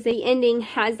 It's amazing. The ending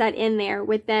has that in there,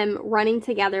 with them running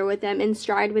together, with them in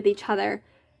stride with each other.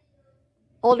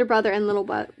 Older brother and little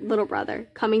brother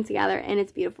coming together, and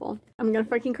it's beautiful. I'm gonna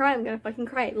fucking cry. I'm gonna fucking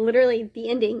cry. Literally, the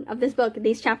ending of this book,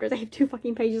 these chapters, I have 2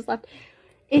 fucking pages left.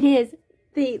 It is,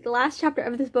 the last chapter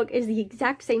of this book is the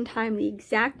exact same time, the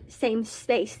exact same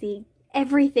space,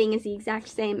 everything is the exact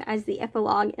same as the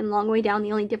epilogue in Long Way Down.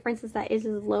 The only difference is that it is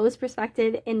Lo's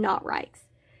perspective and not Reich's.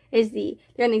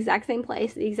 They're in the exact same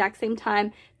place, the exact same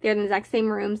time, they're in the exact same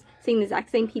rooms, seeing the exact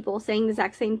same people, saying the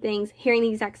exact same things, hearing the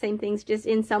exact same things, just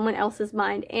in someone else's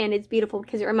mind. And it's beautiful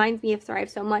because it reminds me of Thrive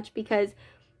so much, because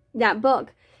that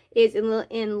book is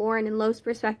in Lauren and Lo's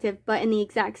perspective, but in the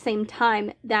exact same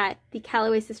time that the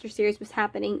Calloway sister series was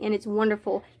happening. And it's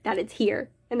wonderful that it's here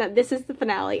and that this is the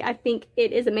finale. I think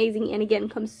it is amazing, and again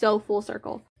comes so full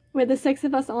circle. With the 6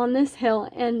 of us on this hill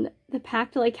and the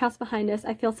packed lake house behind us,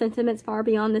 I feel sentiments far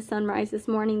beyond the sunrise. This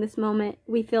morning, this moment,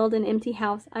 we filled an empty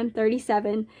house. I'm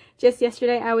 37. Just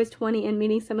yesterday, I was 20 and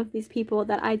meeting some of these people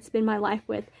that I'd spend my life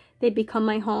with. They'd become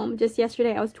my home. Just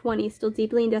yesterday, I was 20, still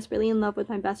deeply and desperately in love with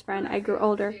my best friend. I grew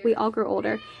older. We all grew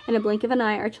older. In a blink of an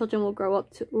eye, our children will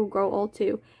grow old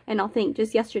too. And I'll think,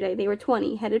 just yesterday, they were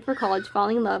 20, headed for college,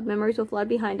 falling in love. Memories will flood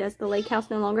behind us. The lake house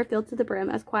no longer filled to the brim,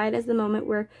 as quiet as the moment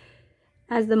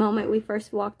we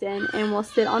first walked in, and we'll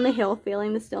sit on the hill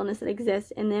feeling the stillness that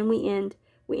exists, and then we end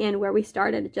where we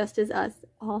started, just as us,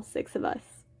 all 6 of us.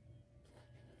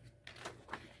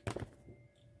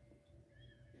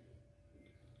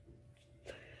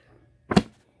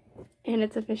 And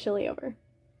it's officially over.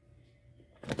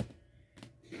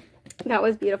 That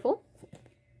was beautiful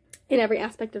in every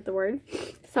aspect of the word.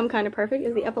 Some Kind of Perfect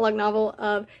is the epilogue novel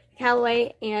of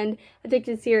Calloway and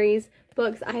Addicted series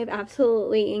books. I have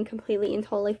absolutely and completely and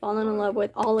totally fallen in love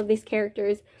with all of these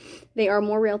characters. They are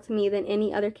more real to me than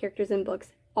any other characters in books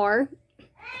are.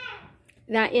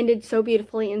 That ended so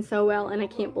beautifully and so well, and I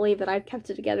can't believe that I've kept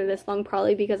it together this long,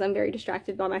 probably because I'm very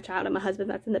distracted by my child and my husband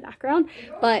that's in the background.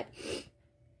 But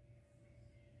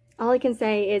all I can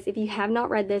say is, if you have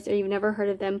not read this or you've never heard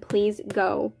of them, please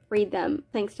go read them.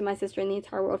 Thanks to my sister and the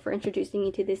entire world for introducing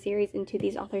me to this series and to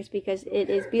these authors, because it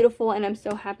is beautiful, and I'm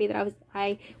so happy that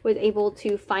I was able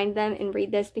to find them and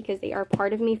read this, because they are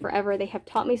part of me forever. They have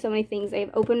taught me so many things. They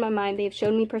have opened my mind. They have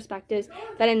shown me perspectives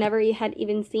that I never had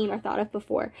even seen or thought of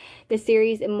before. This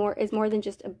series is more than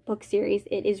just a book series.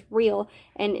 It is real,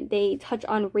 and they touch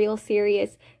on real,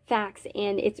 serious facts,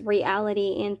 and it's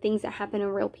reality and things that happen in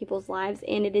real people's lives,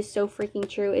 and it is so freaking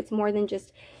true. It's more than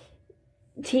just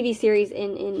TV series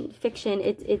in fiction.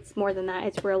 It's more than that.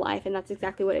 It's real life, and that's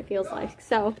exactly what it feels like.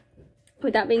 So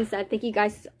with that being said, thank you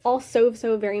guys all so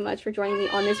very much for joining me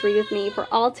on this read with me for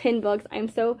all 10 books. I'm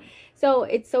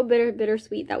it's so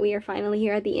bittersweet that we are finally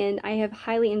here at the end. I have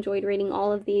highly enjoyed reading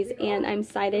all of these, and I'm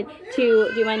excited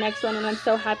to do my next one, and I'm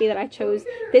so happy that I chose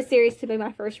this series to be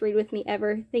my first read with me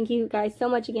ever. Thank you guys so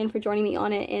much again for joining me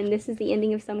on it, and this is the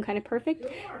ending of Some Kind of Perfect,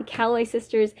 the Calloway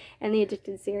sisters, and the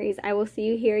Addicted series. I will see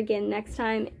you here again next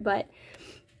time, but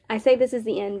I say this is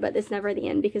the end, but it's never the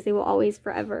end, because they will always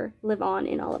forever live on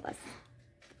in all of us.